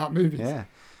banging out movies. Yeah.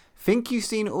 Think you've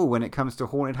seen it all when it comes to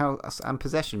haunted house and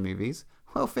possession movies?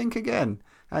 Well, think again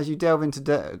as you delve into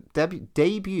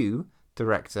debut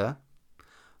director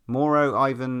Mauro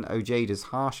Ivan Ojeda's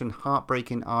harsh and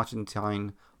heartbreaking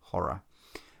Argentine horror.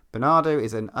 Bernardo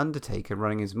is an undertaker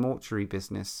running his mortuary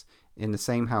business in the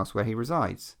same house where he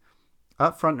resides.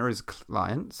 Up front are his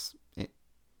clients.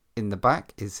 In the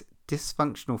back is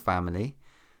dysfunctional family,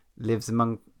 lives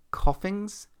among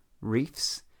coffins,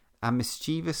 reefs, and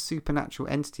mischievous supernatural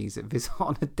entities that visit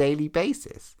on a daily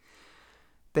basis.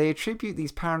 They attribute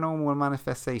these paranormal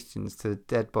manifestations to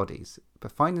dead bodies,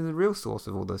 but finding the real source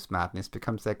of all this madness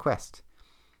becomes their quest.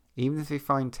 Even if they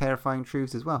find terrifying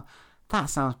truths as well. That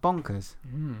sounds bonkers.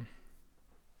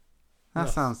 That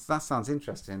sounds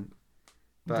interesting,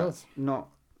 but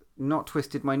not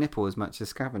twisted my nipple as much as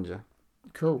Scavenger.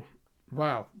 Cool.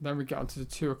 Wow. Then we get onto the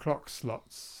 2:00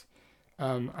 slots,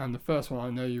 and the first one, I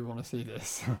know you want to see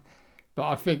this, but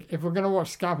I think if we're going to watch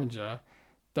Scavenger,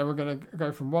 then we're going to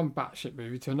go from one batshit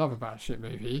movie to another batshit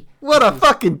movie. What a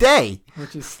fucking day!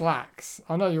 Which is Slacks.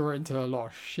 I know you're into a lot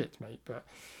of shit, mate, but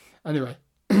anyway.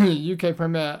 UK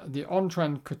premiere, the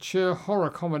on-trend couture horror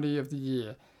comedy of the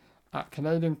year. At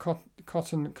Canadian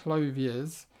Cotton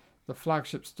Clothiers, the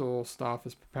flagship store staff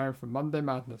is preparing for Monday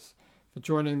Madness, for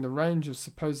joining the range of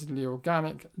supposedly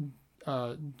organic,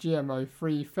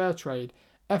 GMO-free, fair trade,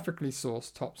 ethically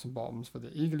sourced tops and bottoms for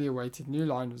the eagerly awaited new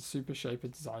line of Super Shaper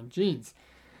design jeans.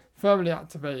 Firmly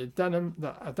activated denim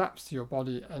that adapts to your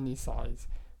body any size.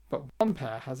 But one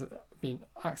pair has been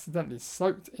accidentally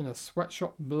soaked in a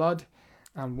sweatshop blood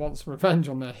and wants revenge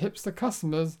on their hipster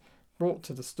customers, brought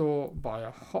to the store by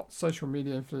a hot social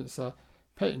media influencer,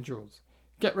 Peyton Jules.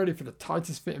 Get ready for the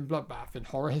tightest fitting bloodbath in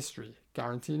horror history,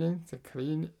 guaranteeing to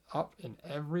clean up in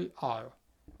every aisle.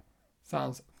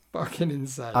 Sounds fucking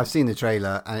insane. I've seen the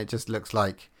trailer and it just looks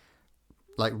like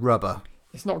rubber.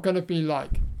 It's not going to be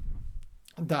like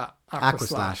that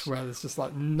Aquaslash where there's just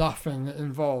like nothing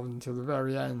involved until the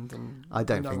very end. And I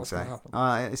don't think so.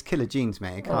 It's Killer Jeans,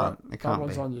 mate. It can't be. That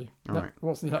one's on you. Right.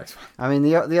 What's the next one? I mean,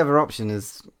 the other option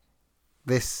is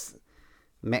this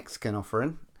Mexican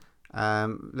offering.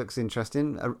 Looks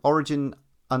interesting. Origin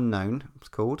Unknown, it's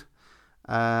called.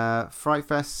 Fright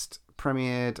Fest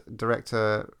premiered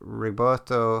director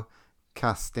Roberto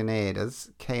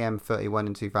Castaneda's KM31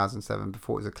 in 2007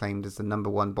 before it was acclaimed as the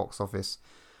 #1 box office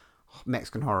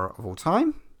Mexican horror of all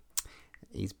time.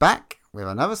 He's back with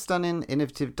another stunning,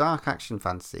 innovative dark action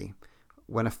fantasy.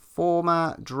 When a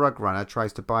former drug runner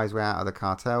tries to buy his way out of the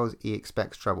cartels, he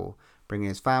expects trouble, bringing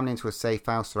his family into a safe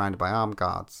house surrounded by armed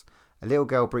guards. A little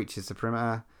girl breaches the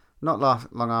perimeter. Not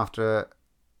long after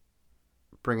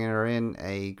bringing her in,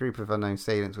 a group of unknown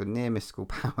assailants with near mystical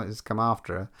powers come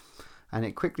after her, and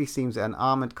it quickly seems that an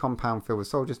armoured compound filled with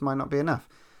soldiers might not be enough.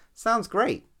 Sounds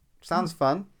great. Sounds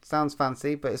fun. Sounds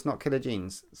fancy, but it's not Killer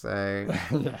Jeans. So,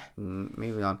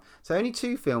 moving on. So only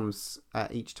 2 films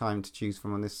each time to choose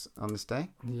from on this day.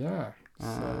 Yeah.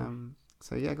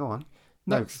 So yeah, go on.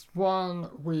 Next one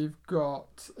we've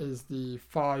got is the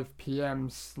 5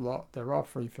 p.m. slot. There are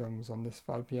 3 films on this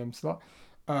 5 p.m. slot.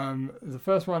 The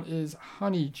first one is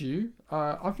Honeydew.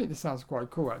 I think this sounds quite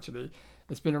cool, actually.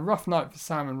 It's been a rough night for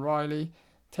Sam and Riley,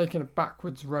 taking a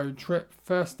backwards road trip.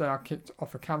 First they are kicked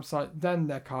off a campsite, then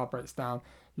their car breaks down.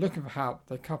 Looking for help,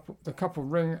 the couple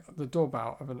ring the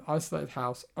doorbell of an isolated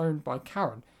house owned by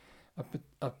Karen,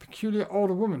 a peculiar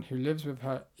older woman who lives with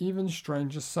her even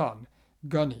stranger son,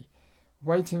 Gunny.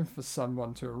 Waiting for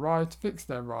someone to arrive to fix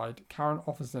their ride, Karen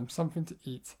offers them something to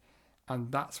eat,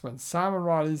 and that's when Sam and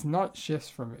Riley's night shifts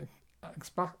from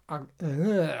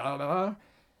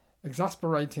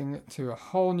exasperating to a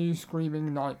whole new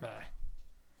screaming nightmare.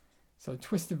 So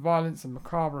twisted violence and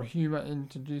macabre humour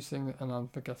introducing an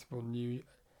unforgettable new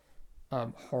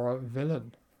horror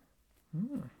villain.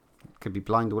 Could be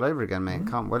Blind all over again, mate.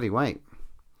 Can't really wait.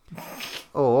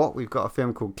 Or we've got a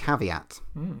film called Caveat.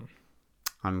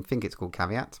 I think it's called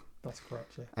Caveat. That's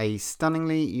correct, yeah. A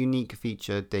stunningly unique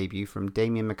feature debut from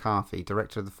Damien McCarthy,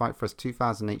 director of the Fight For Us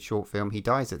 2008 short film He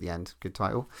Dies at the End. Good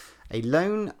title. A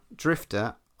lone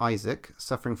drifter, Isaac,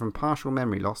 suffering from partial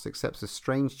memory loss, accepts a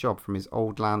strange job from his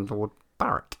old landlord,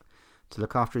 Barrett, to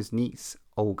look after his niece,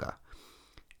 Olga.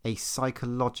 a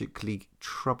psychologically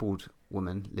troubled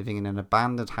woman living in an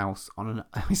abandoned house on an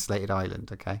isolated island.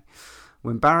 Okay,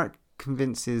 when Barrett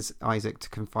convinces Isaac to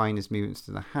confine his movements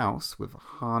to the house with a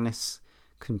harness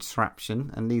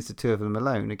contraption and leaves the two of them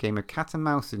alone, a game of cat and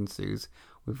mouse ensues,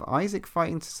 with Isaac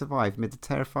fighting to survive amid the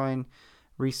terrifying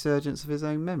resurgence of his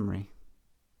own memory.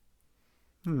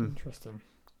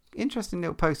 Interesting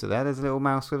little poster there. There's a little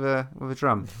mouse with a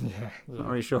drum. Yeah, Not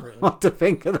really sure what to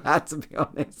think of that, to be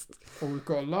honest. Well, we've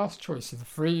got a last choice of the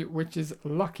three, which is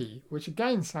Lucky, which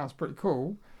again sounds pretty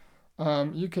cool.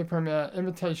 UK premiere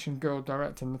Imitation Girl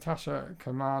director Natasha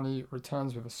Kermani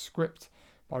returns with a script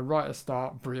by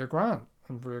writer-star Bria Grant.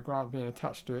 And Bria Grant being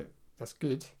attached to it, that's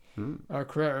good.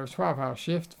 Creator of 12-Hour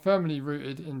Shift, firmly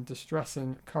rooted in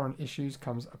distressing current issues,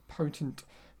 comes a potent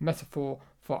metaphor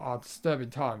for our disturbing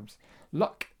times.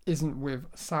 Luck isn't with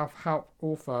self-help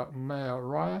author Maya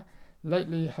Raya.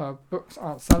 Lately, her books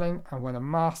aren't selling, and when a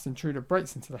masked intruder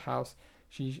breaks into the house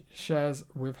she shares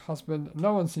with husband,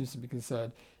 no one seems to be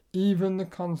concerned. Even the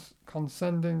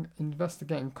condescending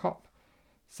investigating cop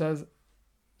says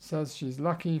she's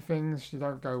lucky things she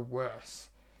don't go worse.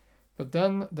 But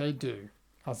then they do,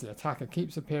 as the attacker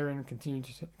keeps appearing and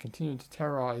continuing to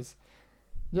terrorize.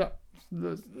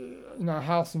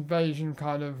 House invasion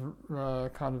kind of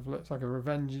looks like a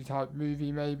revengey type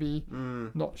movie maybe.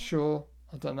 Not sure.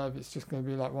 I don't know if it's just going to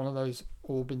be like one of those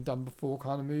all been done before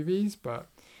kind of movies, but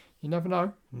you never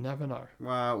know.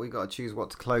 Well, we got to choose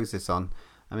what to close this on.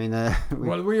 I mean,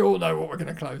 we all know what we're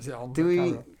going to close it on. Do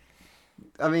we?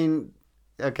 I mean,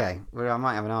 okay. Well, I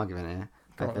might have an argument here.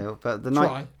 I feel, but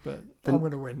I'm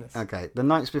going to win this. Okay, The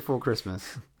Nights Before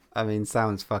Christmas. I mean,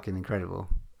 sounds fucking incredible.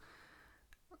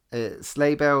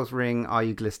 Sleigh bells ring, are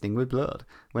you glistening with blood?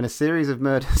 When a series of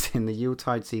murders in the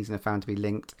Yuletide season are found to be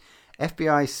linked,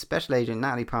 FBI Special Agent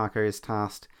Natalie Parker is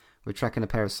tasked with tracking a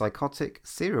pair of psychotic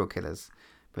serial killers.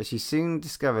 But she soon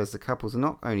discovers the couples are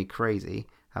not only crazy,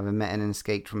 having met and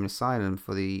escaped from an asylum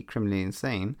for the criminally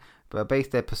insane, but base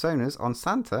their personas on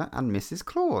Santa and Mrs.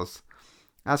 Claus.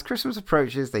 As Christmas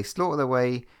approaches, they slaughter their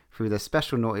way through their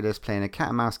special naughty list, playing a cat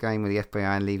and mouse game with the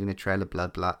FBI and leaving a trail of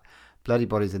bloody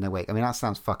bodies in their wake. I mean, that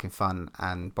sounds fucking fun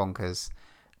and bonkers.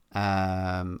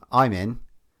 I'm in,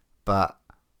 but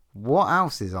what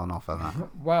else is on offer, man?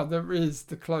 Well, there is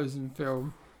the closing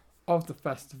film of the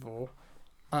festival,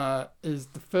 is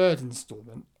the third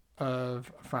instalment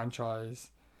of a franchise,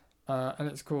 and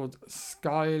it's called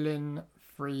Skyline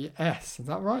 3S. Is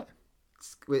that right?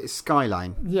 It's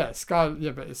Skyline. Yeah,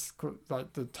 but it's called,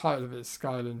 like the title of it is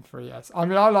Skyline 3S. I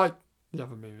mean, I like the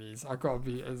other movies. I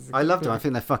loved them. I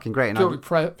think they're fucking great.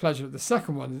 Pleasure. The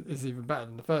second one is even better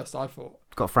than the first, I thought.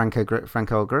 Got Franco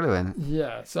Grillo in it.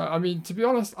 Yeah. So I mean, to be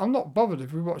honest, I'm not bothered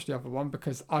if we watch the other one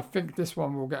because I think this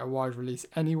one will get a wide release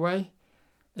anyway.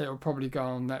 It'll probably go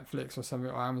on Netflix or something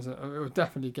or Amazon. It will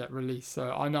definitely get released.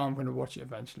 So I know I'm going to watch it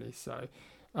eventually. So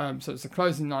it's a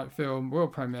closing night film,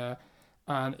 world premiere,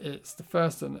 and it's the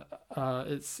first and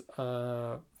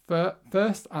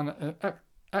an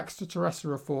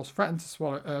extraterrestrial force threatened to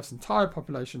swallow Earth's entire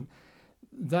population.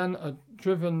 Then a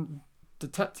driven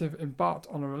detective embarked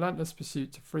on a relentless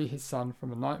pursuit to free his son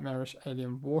from a nightmarish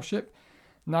alien warship.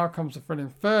 Now comes the thrilling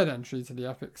third entry to the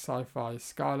epic sci-fi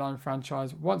Skyline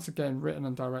franchise, once again written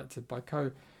and directed by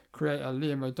co-creator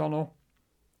Liam O'Donnell.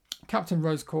 Captain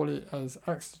Rose Corley has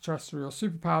extraterrestrial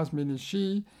superpowers, meaning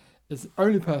she is the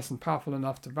only person powerful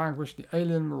enough to vanquish the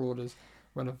alien marauders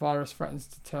when a virus threatens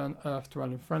to turn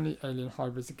Earth-dwelling friendly alien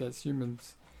hybrids against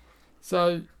humans.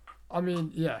 So, I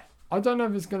mean, yeah. I don't know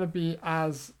if it's going to be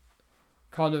as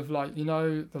kind of like,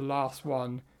 the last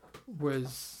one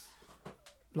was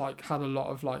like had a lot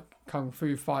of like kung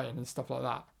fu fighting and stuff like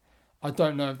that. I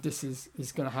don't know if this is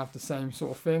going to have the same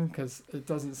sort of thing because it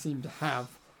doesn't seem to have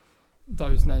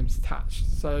those names attached.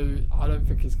 So I don't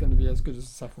think it's going to be as good as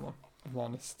the second one, if I'm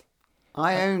honest.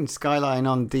 I own Skyline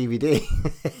on DVD.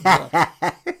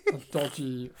 A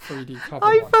dodgy 3D cover.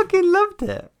 I fucking loved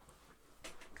it.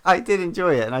 I did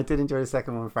enjoy it, and I did enjoy the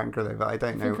second one with Frank Grillo, but I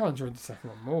don't know. I think I enjoyed the second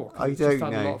one more. I don't know.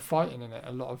 It had a lot of fighting in it,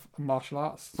 a lot of martial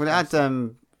arts. Well, it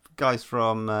had guys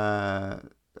from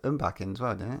Umbak in as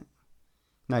well, didn't it?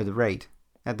 No, The Raid.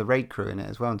 It had the Raid crew in it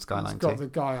as well in Skyline It's got too. the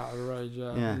guy out of the Raid,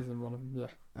 yeah. He's in one of them, yeah.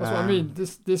 That's what I mean.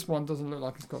 This one doesn't look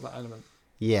like it's got that element.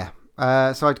 Yeah.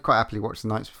 So I'd quite happily watch The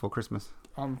Nights Before Christmas.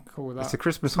 I'm cool with that. It's a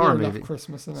Christmas horror movie.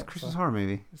 Christmas, isn't it's a Christmas horror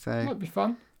movie. So it might be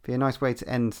fun. Be a nice way to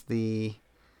end the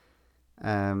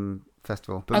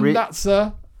festival. But and that,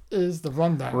 sir, is the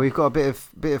rundown. Well, we've got a bit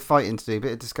of fighting to do, a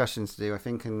bit of discussions to do, I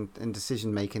think, and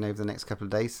decision making over the next couple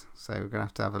of days. So we're going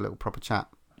to have a little proper chat.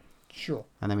 Sure.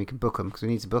 And then we can book them, because we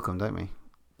need to book them, don't we?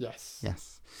 Yes.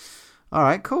 Yes. All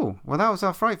right, cool. Well, that was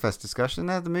our Fright Fest discussion.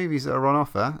 They're the movies that are on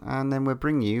offer, and then we'll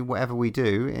bring you whatever we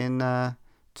do in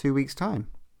 2 weeks' time.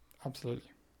 Absolutely.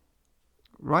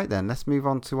 Right then, let's move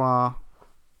on to our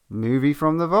movie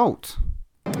from the vault.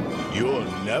 You're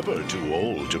never too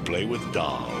old to play with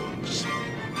dolls.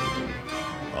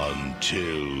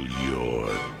 Until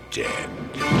you're dead.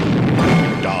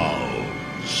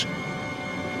 Dolls.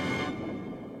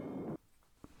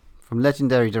 From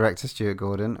legendary director Stuart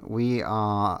Gordon, we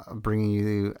are bringing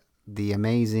you the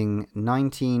amazing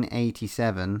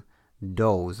 1987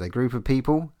 Dolls. A group of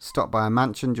people stop by a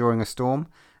mansion during a storm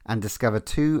and discover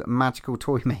two magical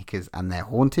toy makers and their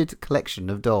haunted collection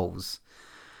of dolls.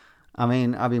 I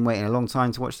mean, I've been waiting a long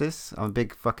time to watch this. I'm a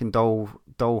big fucking doll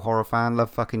horror fan.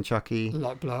 Love fucking Chucky.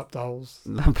 Like blow-up dolls.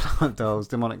 Love blow-up dolls,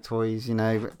 demonic toys, you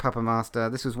know, Puppet Master.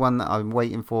 This was one that I've been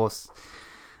waiting for.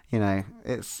 You know,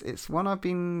 it's one I've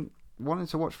been wanting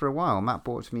to watch for a while. Matt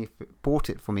bought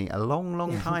it for me a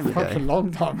long time ago. A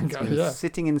long time ago, yeah.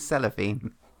 Sitting in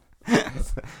cellophane.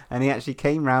 And he actually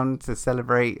came round to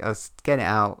celebrate us getting it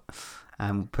out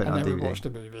and put it on DVD. And then we watched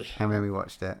the movie. And then we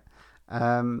watched it.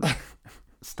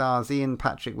 Stars Ian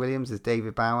Patrick Williams as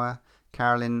David Bauer,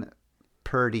 Carolyn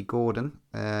Purdy Gordon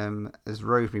as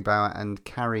Rosemary Bauer, and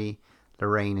Carrie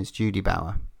Lorraine as Judy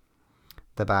Bauer.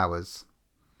 The Bowers.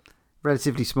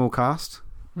 Relatively small cast,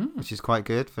 which is quite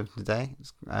good for today.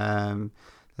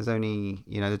 There's only,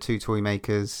 you know, the two toy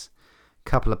makers,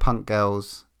 couple of punk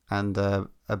girls, and a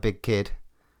big kid,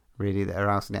 really, that are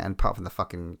out in it, and apart from the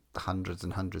fucking hundreds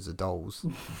and hundreds of dolls.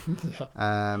 Yeah.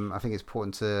 I think it's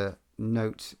important to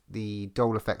note the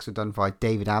doll effects were done by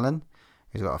David Allen,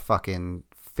 who's got a fucking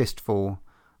fistful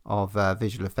of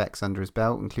visual effects under his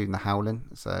belt, including the Howling,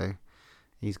 so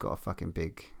he's got a fucking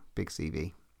big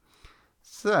CV.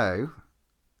 So,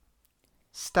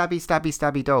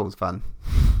 stabby dolls fun.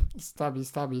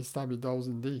 Stabby dolls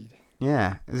indeed.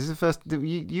 Yeah, this is the first.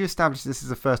 You established this is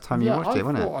the first time you watched it,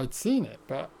 wasn't it? I thought I'd seen it,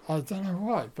 but I don't know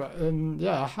why. But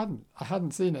yeah, I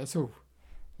hadn't seen it at all.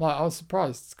 Like, I was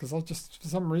surprised because for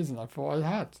some reason I thought I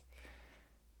had,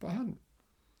 but I hadn't.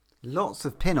 Lots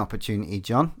of pin opportunity,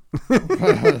 John. Yeah,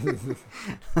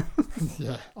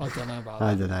 I don't know about that.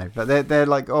 I don't know, but they're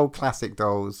like old classic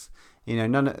dolls. You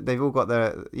know, they've all got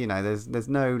their. You know, there's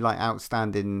no like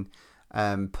outstanding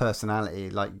personality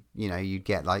like, you know, you'd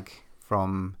get like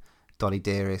from Dolly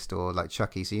Dearest or like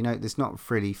Chucky. So, you know, it's not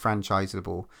really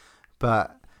franchisable,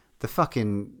 but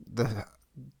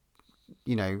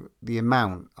you know, the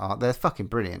amount they're fucking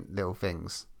brilliant little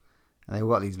things, and they've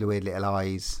got these weird little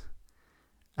eyes.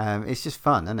 It's just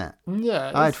fun, isn't it?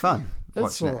 Yeah, I had fun.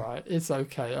 It's all right. It's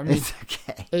okay. I mean, it's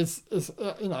okay. It's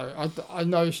you know, I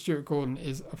know Stuart Gordon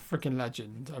is a freaking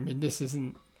legend. I mean, this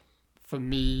isn't for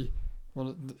me one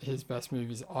of his best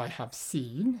movies I have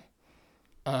seen.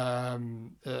 You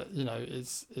know,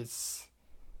 it's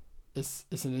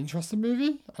an interesting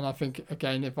movie, and I think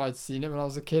again, if I'd seen it when I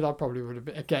was a kid, I probably would have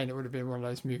been. Again, it would have been one of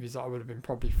those movies that I would have been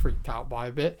probably freaked out by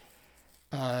a bit.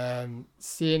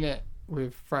 Seeing it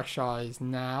with fresh eyes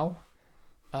now,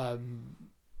 I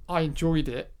enjoyed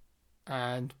it,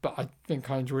 but I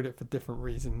think I enjoyed it for different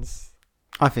reasons.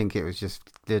 I think it was just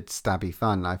good stabby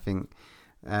fun. I think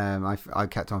I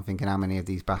kept on thinking, how many of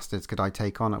these bastards could I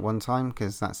take on at one time?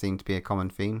 Because that seemed to be a common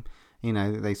theme. You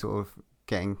know, they sort of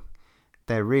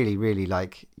they're really, really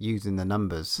like using the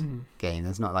numbers game.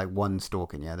 There's not like one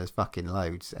stalking you. There's fucking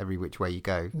loads every which way you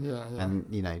go. Yeah. And,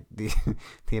 you know,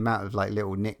 the amount of like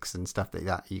little nicks and stuff like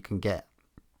that you can get,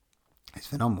 it's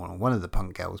phenomenal. One of the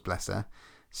punk girls, bless her,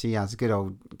 she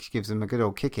gives them a good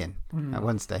old kick in at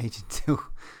one stage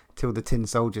until the tin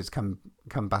soldiers come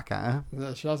back at her.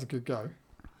 Yeah, she has a good go.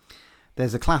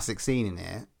 There's a classic scene in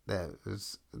here that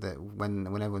when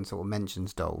everyone sort of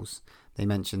mentions dolls, they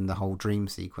mention the whole dream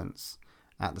sequence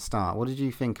at the start. What did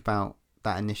you think about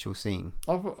that initial scene?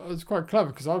 I thought it was quite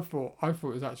clever because I thought it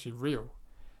was actually real.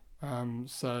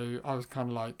 So I was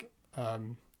kind of like, oh,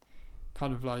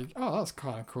 that's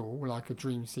kind of cool, like a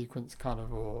dream sequence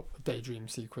or a daydream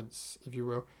sequence, if you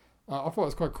will. I thought it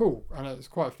was quite cool, and it was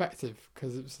quite effective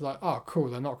because it was like, oh, cool,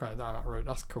 they're not going down that road.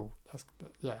 That's cool.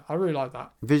 Yeah, I really like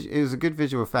that. It was a good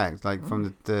visual effect, like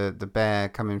from the bear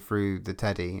coming through the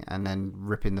teddy and then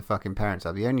ripping the fucking parents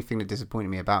up. The only thing that disappointed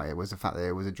me about it was the fact that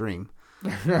it was a dream.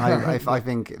 I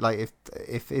think like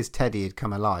if his teddy had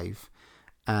come alive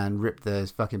and ripped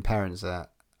his fucking parents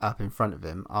up in front of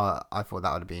him, I thought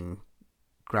that would have been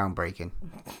groundbreaking.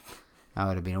 That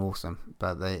would have been awesome.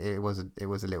 But it was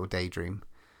a little daydream.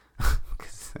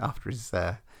 Because after his,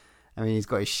 I mean, he's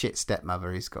got his shit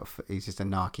stepmother. He's just a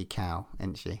narky cow,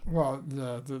 isn't she? Well,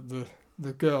 yeah,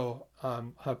 the girl,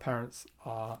 her parents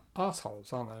are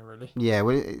assholes, aren't they? Really? Yeah,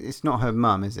 well, it's not her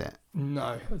mum, is it?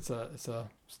 No, it's a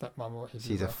stepmom. What is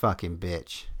She's a fucking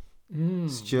bitch. They're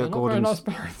Stuart not Gordon's.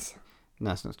 very nice parents.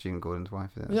 No, it's not Stuart Gordon's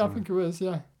wife, is it? Yeah, I think it was.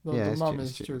 Yeah, the it's mum Stu-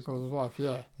 is Stu- Stuart Gordon's wife.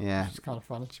 Yeah, Yeah, she's kind of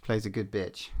funny. she plays a good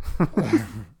bitch.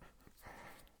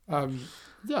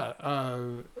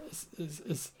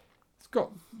 It's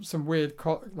got some weird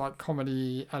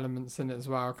comedy elements in it as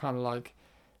well. Kind of like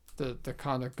the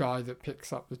kind of guy that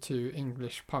picks up the two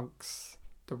English punks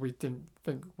that we didn't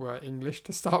think were English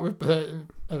to start with, but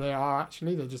they are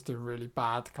actually. They're just doing really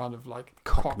bad kind of like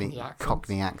Cockney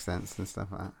accents and stuff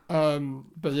like that.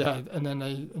 But yeah, and then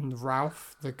and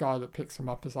Ralph, the guy that picks him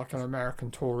up, is like an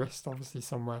American tourist, obviously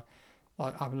somewhere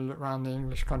like having a look around the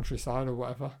English countryside or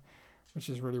whatever, which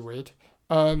is really weird.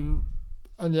 And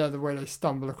yeah, the way they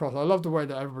stumble across. I love the way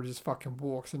that everybody just fucking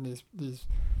walks in these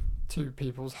two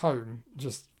people's home.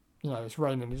 Just, it's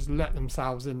raining. They just let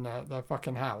themselves in their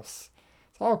fucking house.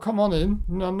 So, come on in.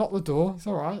 Knock the door. It's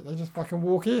all right. They just fucking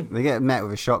walk in. They get met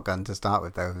with a shotgun to start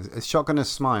with, though. A shotgun and a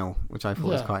smile, which I thought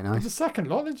was quite nice. The second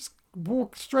lot, they just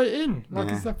walk straight in like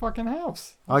it's their fucking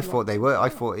house. I thought they were. I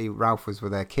thought Ralph was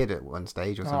with their kid at one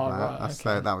stage or something like that.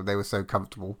 Right, okay. They were so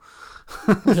comfortable.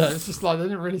 Yeah, it's just like they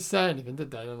didn't really say anything, did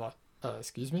they? They're like,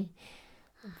 excuse me,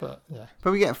 but yeah.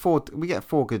 But we get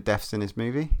four good deaths in this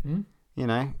movie.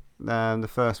 The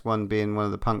first one being one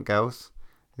of the punk girls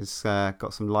who's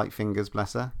got some light fingers,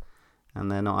 bless her,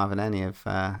 and they're not having any of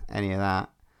that.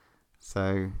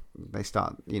 So they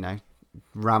start,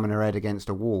 ramming her head against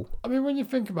a wall. I mean, when you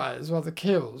think about it as well, the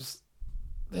kills,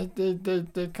 they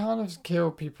kind of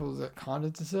kill people that kind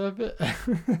of deserve it,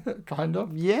 kind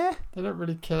of. Yeah. They don't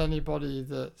really kill anybody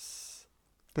that's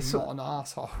not an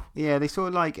asshole. Yeah, they sort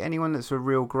of like anyone that's a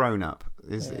real grown up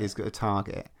is a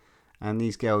target. And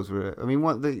these girls were. I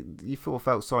mean, you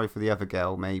felt sorry for the other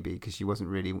girl maybe because she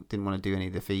didn't want to do any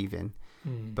of the thieving.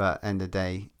 But end of the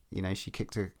day, she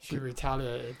kicked her. She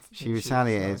retaliated. She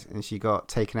retaliated, and she got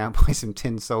taken out by some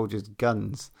tin soldiers'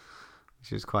 guns,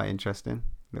 which was quite interesting.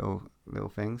 Little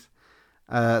things.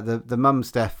 The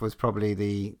mum's death was probably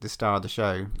the star of the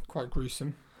show. Quite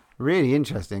gruesome. Really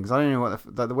interesting because I don't know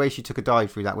what the way she took a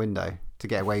dive through that window to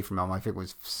get away from him. I think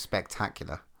was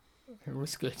spectacular. It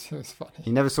was good. It was funny.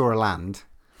 You never saw her land.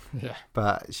 Yeah.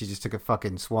 But she just took a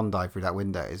fucking swan dive through that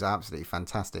window. It's absolutely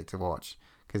fantastic to watch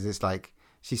because it's like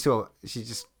she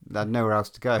just had nowhere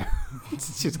else to go.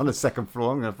 She's on the second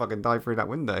floor. I'm gonna fucking dive through that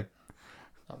window.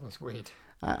 That was weird.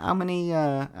 How many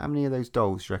of those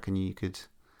dolls do you reckon you could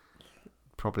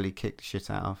probably kick the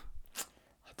shit out of?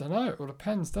 I don't know. It all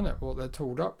depends, doesn't it? What they're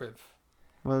tooled up with.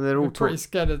 Well, they're all pretty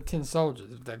scared of tin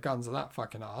soldiers if their guns are that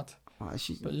fucking hard. Well,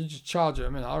 but you just charge it. I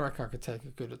mean, I reckon I could take a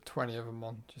good 20 of them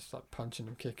on, just like punching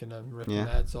them, kicking them, ripping their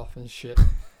heads off and shit.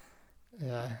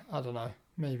 Yeah, I don't know.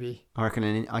 Maybe. I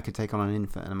reckon I could take on an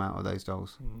infinite amount of those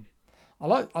dolls.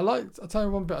 I'll tell you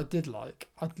one bit I did like.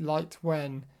 I liked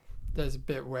when there's a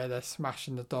bit where they're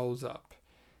smashing the dolls up.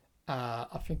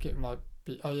 I think it might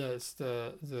be. Oh yeah, it's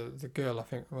the girl. I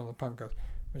think one of the punk girls.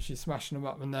 When she's smashing them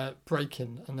up and they're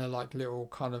breaking and they're like little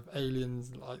kind of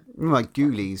aliens, like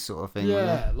ghoulies sort of thing.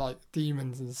 Yeah, like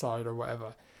demons inside or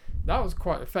whatever. That was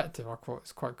quite effective. I thought it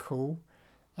was quite cool.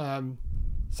 Some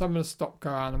of the stop go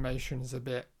animation is a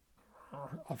bit,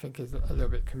 I think, is a little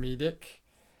bit comedic.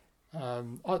 I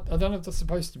don't know if that's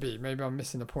supposed to be. Maybe I'm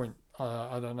missing a point.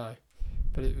 I don't know,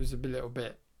 but it was a little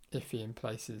bit iffy in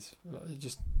places. It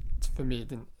just, for me,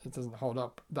 it doesn't hold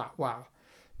up that well.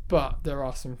 But there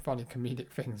are some funny comedic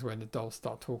things when the dolls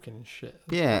start talking and shit.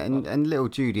 Yeah, and little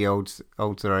Judy holds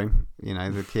her own.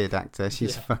 The kid actor.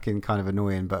 She's fucking kind of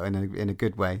annoying, but in a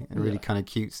good way, and really kind of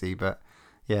cutesy. But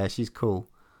yeah, she's cool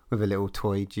with a little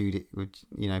toy Judy with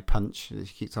Punch that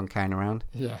she keeps on carrying around.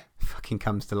 Yeah, fucking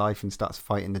comes to life and starts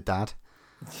fighting the dad.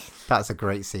 That's a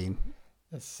great scene.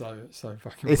 It's so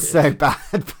fucking. It's weird. So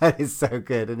bad, but it's so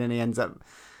good. And then he ends up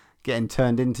getting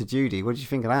turned into Judy. What did you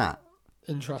think of that?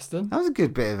 Interesting. That was a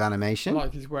good bit of animation.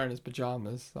 Like he's wearing his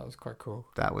pajamas. That was quite cool.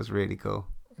 That was really cool.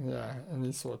 Yeah, and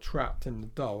he's sort of trapped in the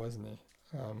doll, isn't he?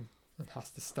 And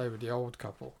has to stay with the old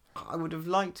couple. I would have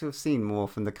liked to have seen more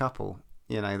from the couple.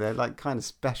 They're like kind of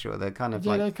special. They're kind of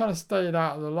they kind of stayed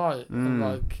out of the light. And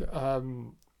like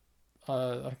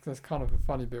there's kind of a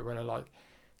funny bit when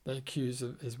they accuse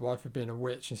his wife of being a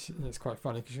witch, and it's quite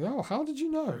funny because she's like, "Oh, how did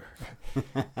you know?"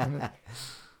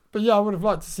 But yeah, I would have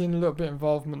liked to seen a little bit of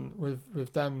involvement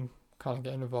with them kind of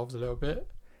getting involved a little bit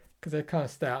because they kind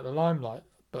of stay out of the limelight.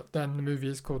 But then the movie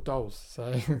is called Dolls,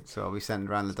 so we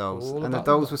centered around the dolls, and the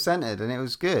dolls were centered, and it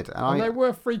was good. And they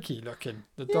were freaky looking.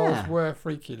 The dolls were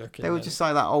freaky looking. They were just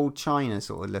like that old China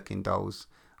sort of looking dolls,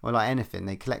 or like anything.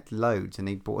 They collect loads, and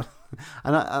they bought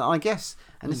And I guess,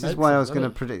 and this is Makes why I it, was going to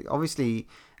doesn't it? predict. Obviously,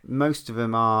 most of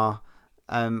them are,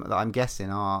 that I'm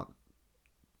guessing, are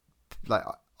like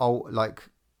old, like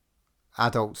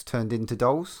adults turned into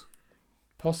dolls.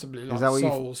 Possibly like that what you-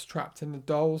 souls trapped in the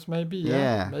dolls, maybe.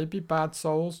 Yeah. Maybe bad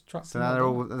souls trapped So in now the they're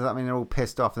doll. all. Does that mean they're all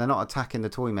pissed off? They're not attacking the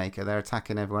toy maker. They're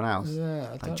attacking everyone else. Yeah,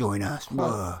 I Like, don't join us.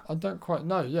 I don't quite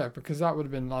know. Yeah, because that would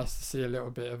have been nice to see a little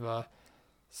bit of a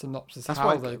synopsis That's how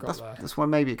why. they got That's, there. that's why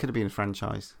maybe it could have been a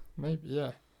franchise. Maybe,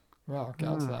 yeah. Well, I'll get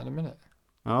onto that in a minute.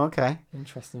 Oh, okay.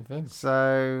 Interesting things.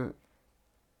 So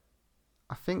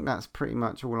I think that's pretty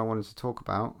much all I wanted to talk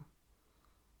about.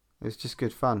 It was just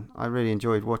good fun. I really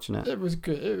enjoyed watching it. It was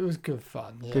good. It was good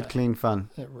fun. Yeah. Good, clean fun.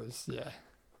 It was, yeah.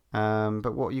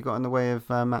 But what you got in the way of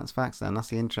Matt's facts then? That's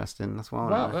the interesting. That's what I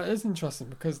Well, want to know. that is interesting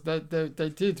because they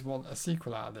did want a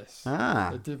sequel out of this. Ah.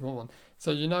 They did want one. So,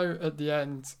 you know, at the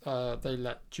end, they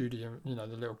let Judy and, the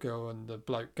little girl and the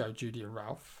bloke go, Judy and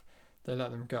Ralph. They let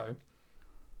them go.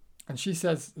 And she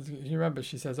says, you remember,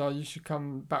 she says, oh, you should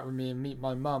come back with me and meet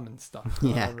my mum and stuff.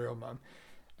 Yeah. My real mum.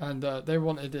 And they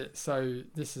wanted it, so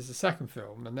this is the second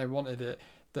film, and they wanted it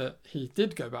that he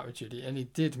did go back with Judy and he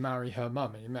did marry her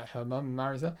mum, and he met her mum and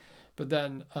marries her. But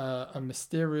then a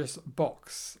mysterious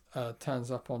box turns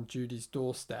up on Judy's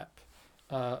doorstep,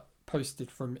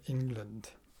 posted from England,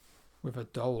 with a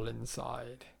doll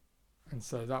inside. And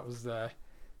so that was their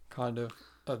kind of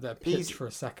their pitch Easy. for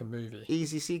a second movie.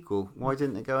 Easy sequel. Why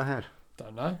didn't it go ahead?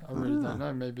 Don't know. I really don't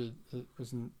know. Maybe it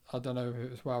wasn't. I don't know if it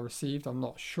was well received. I'm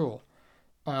not sure.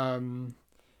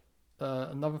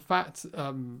 Another fact: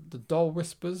 the doll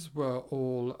whispers were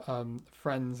all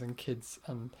friends and kids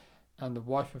and the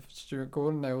wife of Stuart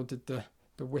Gordon. They all did the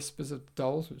whispers of the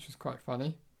dolls, which was quite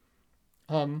funny.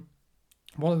 One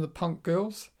of the punk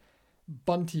girls,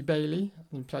 Bunty Bailey,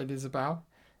 who played Isabel.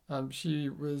 She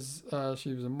was a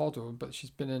model, but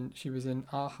she was in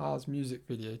a-ha's music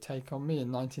video "Take on Me"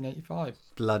 in 1985.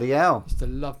 Bloody hell. I used to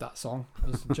love that song. I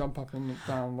used to jump up and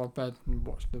down my bed and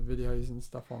watch the videos and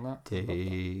stuff on that. Do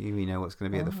you know what's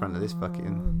going to be at the front of this fucking...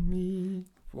 On me.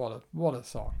 What a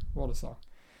song! What a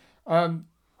song!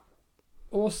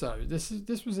 Also,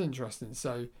 this was interesting.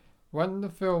 So, when the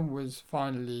film was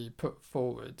finally put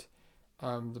forward,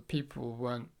 the people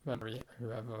weren't very,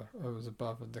 whoever was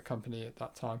above the company at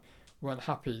that time, weren't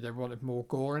happy. They wanted more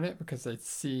gore in it because they'd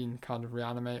seen kind of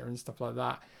Reanimator and stuff like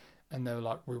that, and they were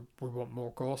like, we want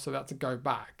more gore. So they had to go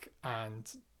back and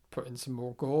put in some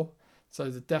more gore. So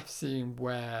the death scene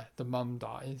where the mum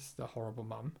dies, the horrible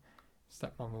mum,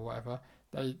 stepmom or whatever,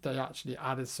 they actually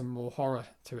added some more horror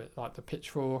to it, like the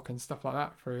pitchfork and stuff like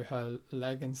that through her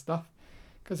leg and stuff,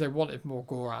 because they wanted more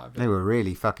gore out of it. They were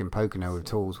really fucking poking her with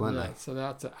tools, weren't Yeah, they? so they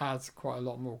had to add quite a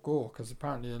lot more gore because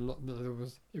apparently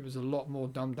it was a lot more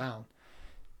dumbed down.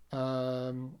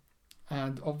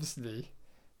 And obviously,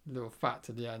 little fact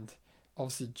at the end,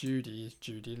 obviously Judy is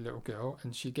Judy, little girl,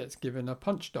 and she gets given a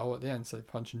punch doll at the end, so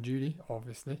punching Judy,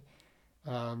 obviously,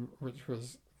 which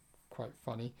was quite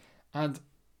funny. And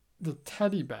the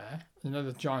teddy bear,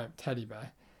 the giant teddy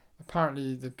bear,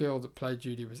 apparently the girl that played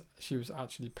Judy was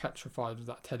actually petrified of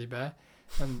that teddy bear,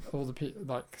 and all the people,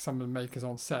 like some of the makers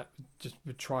on set,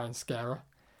 would try and scare her,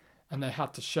 and they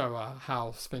had to show her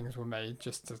how things were made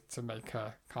just to make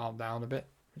her calm down a bit,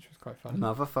 which was quite funny.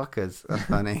 Motherfuckers. That's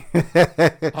funny.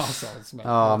 Arseholes, mate. Oh,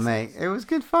 Arseholes. mate. It was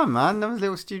good fun, man. That was a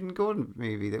little Student Gordon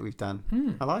movie that we've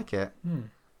done. I like it.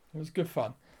 It was good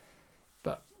fun,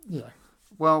 but yeah,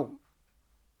 Well,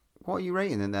 what are you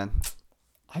rating it then?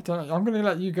 I don't know. I'm going to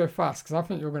let you go fast because I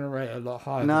think you're going to rate it a lot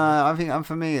higher. No, than I think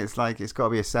for me it's got to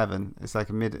be a 7. It's like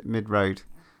a mid road.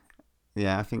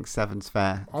 Yeah, I think 7's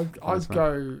fair. I'd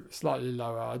go slightly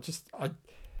lower.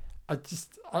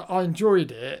 I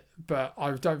enjoyed it, but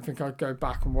I don't think I'd go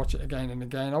back and watch it again and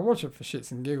again. I watch it for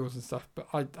shits and giggles and stuff, but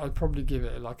I'd probably give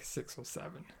it like a 6 or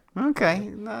 7. Okay,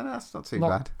 no, that's not too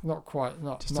bad. Not quite,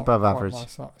 Just not above quite average. my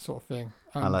sort of thing.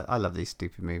 I love these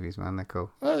stupid movies, man. They're cool.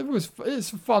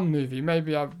 It's a fun movie.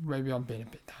 Maybe I'm being a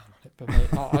bit down on it, but maybe,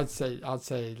 I'd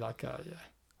say like yeah.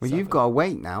 Well, 7. you've got to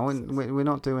wait now, and we're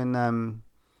not doing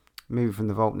Movie from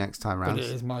the Vault next time round. But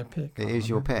it is my pick. It is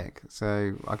your pick,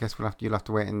 so I guess you'll have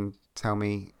to wait and tell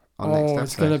me on next episode.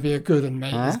 It's gonna be a good one,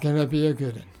 mate. Huh? It's gonna be a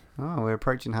good one. Oh, we're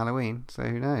approaching Halloween, so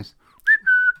who knows?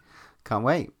 Can't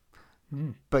wait.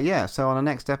 But yeah, so on our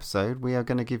next episode, we are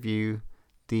going to give you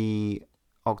the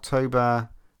October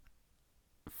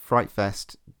Fright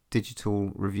Fest digital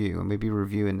review, and we'll be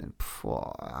reviewing.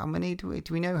 How many do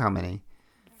we know? How many?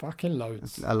 Fucking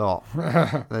loads. A lot.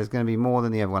 There's going to be more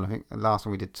than the other one. I think the last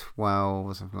one we did 12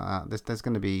 or something like that. There's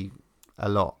going to be a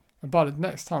lot. And by the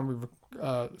next time we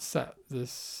set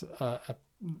this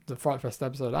the Fright Fest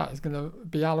episode of that is going to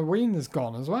be Halloween is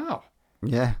gone as well.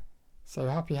 Yeah. So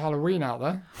happy Halloween out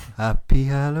there. Happy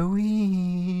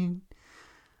Halloween.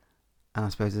 And I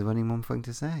suppose there's only one thing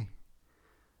to say.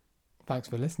 Thanks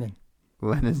for listening.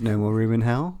 When there's no more room in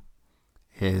hell,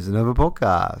 here's another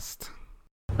podcast.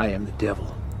 I am the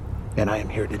devil, and I am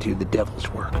here to do the devil's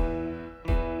work.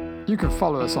 You can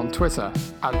follow us on Twitter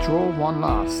at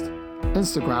DrawOneLast,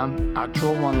 Instagram at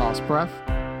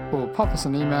DrawOneLastBreath, or pop us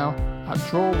an email at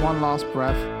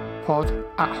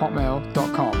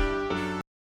DrawOneLastBreathPod@hotmail.com.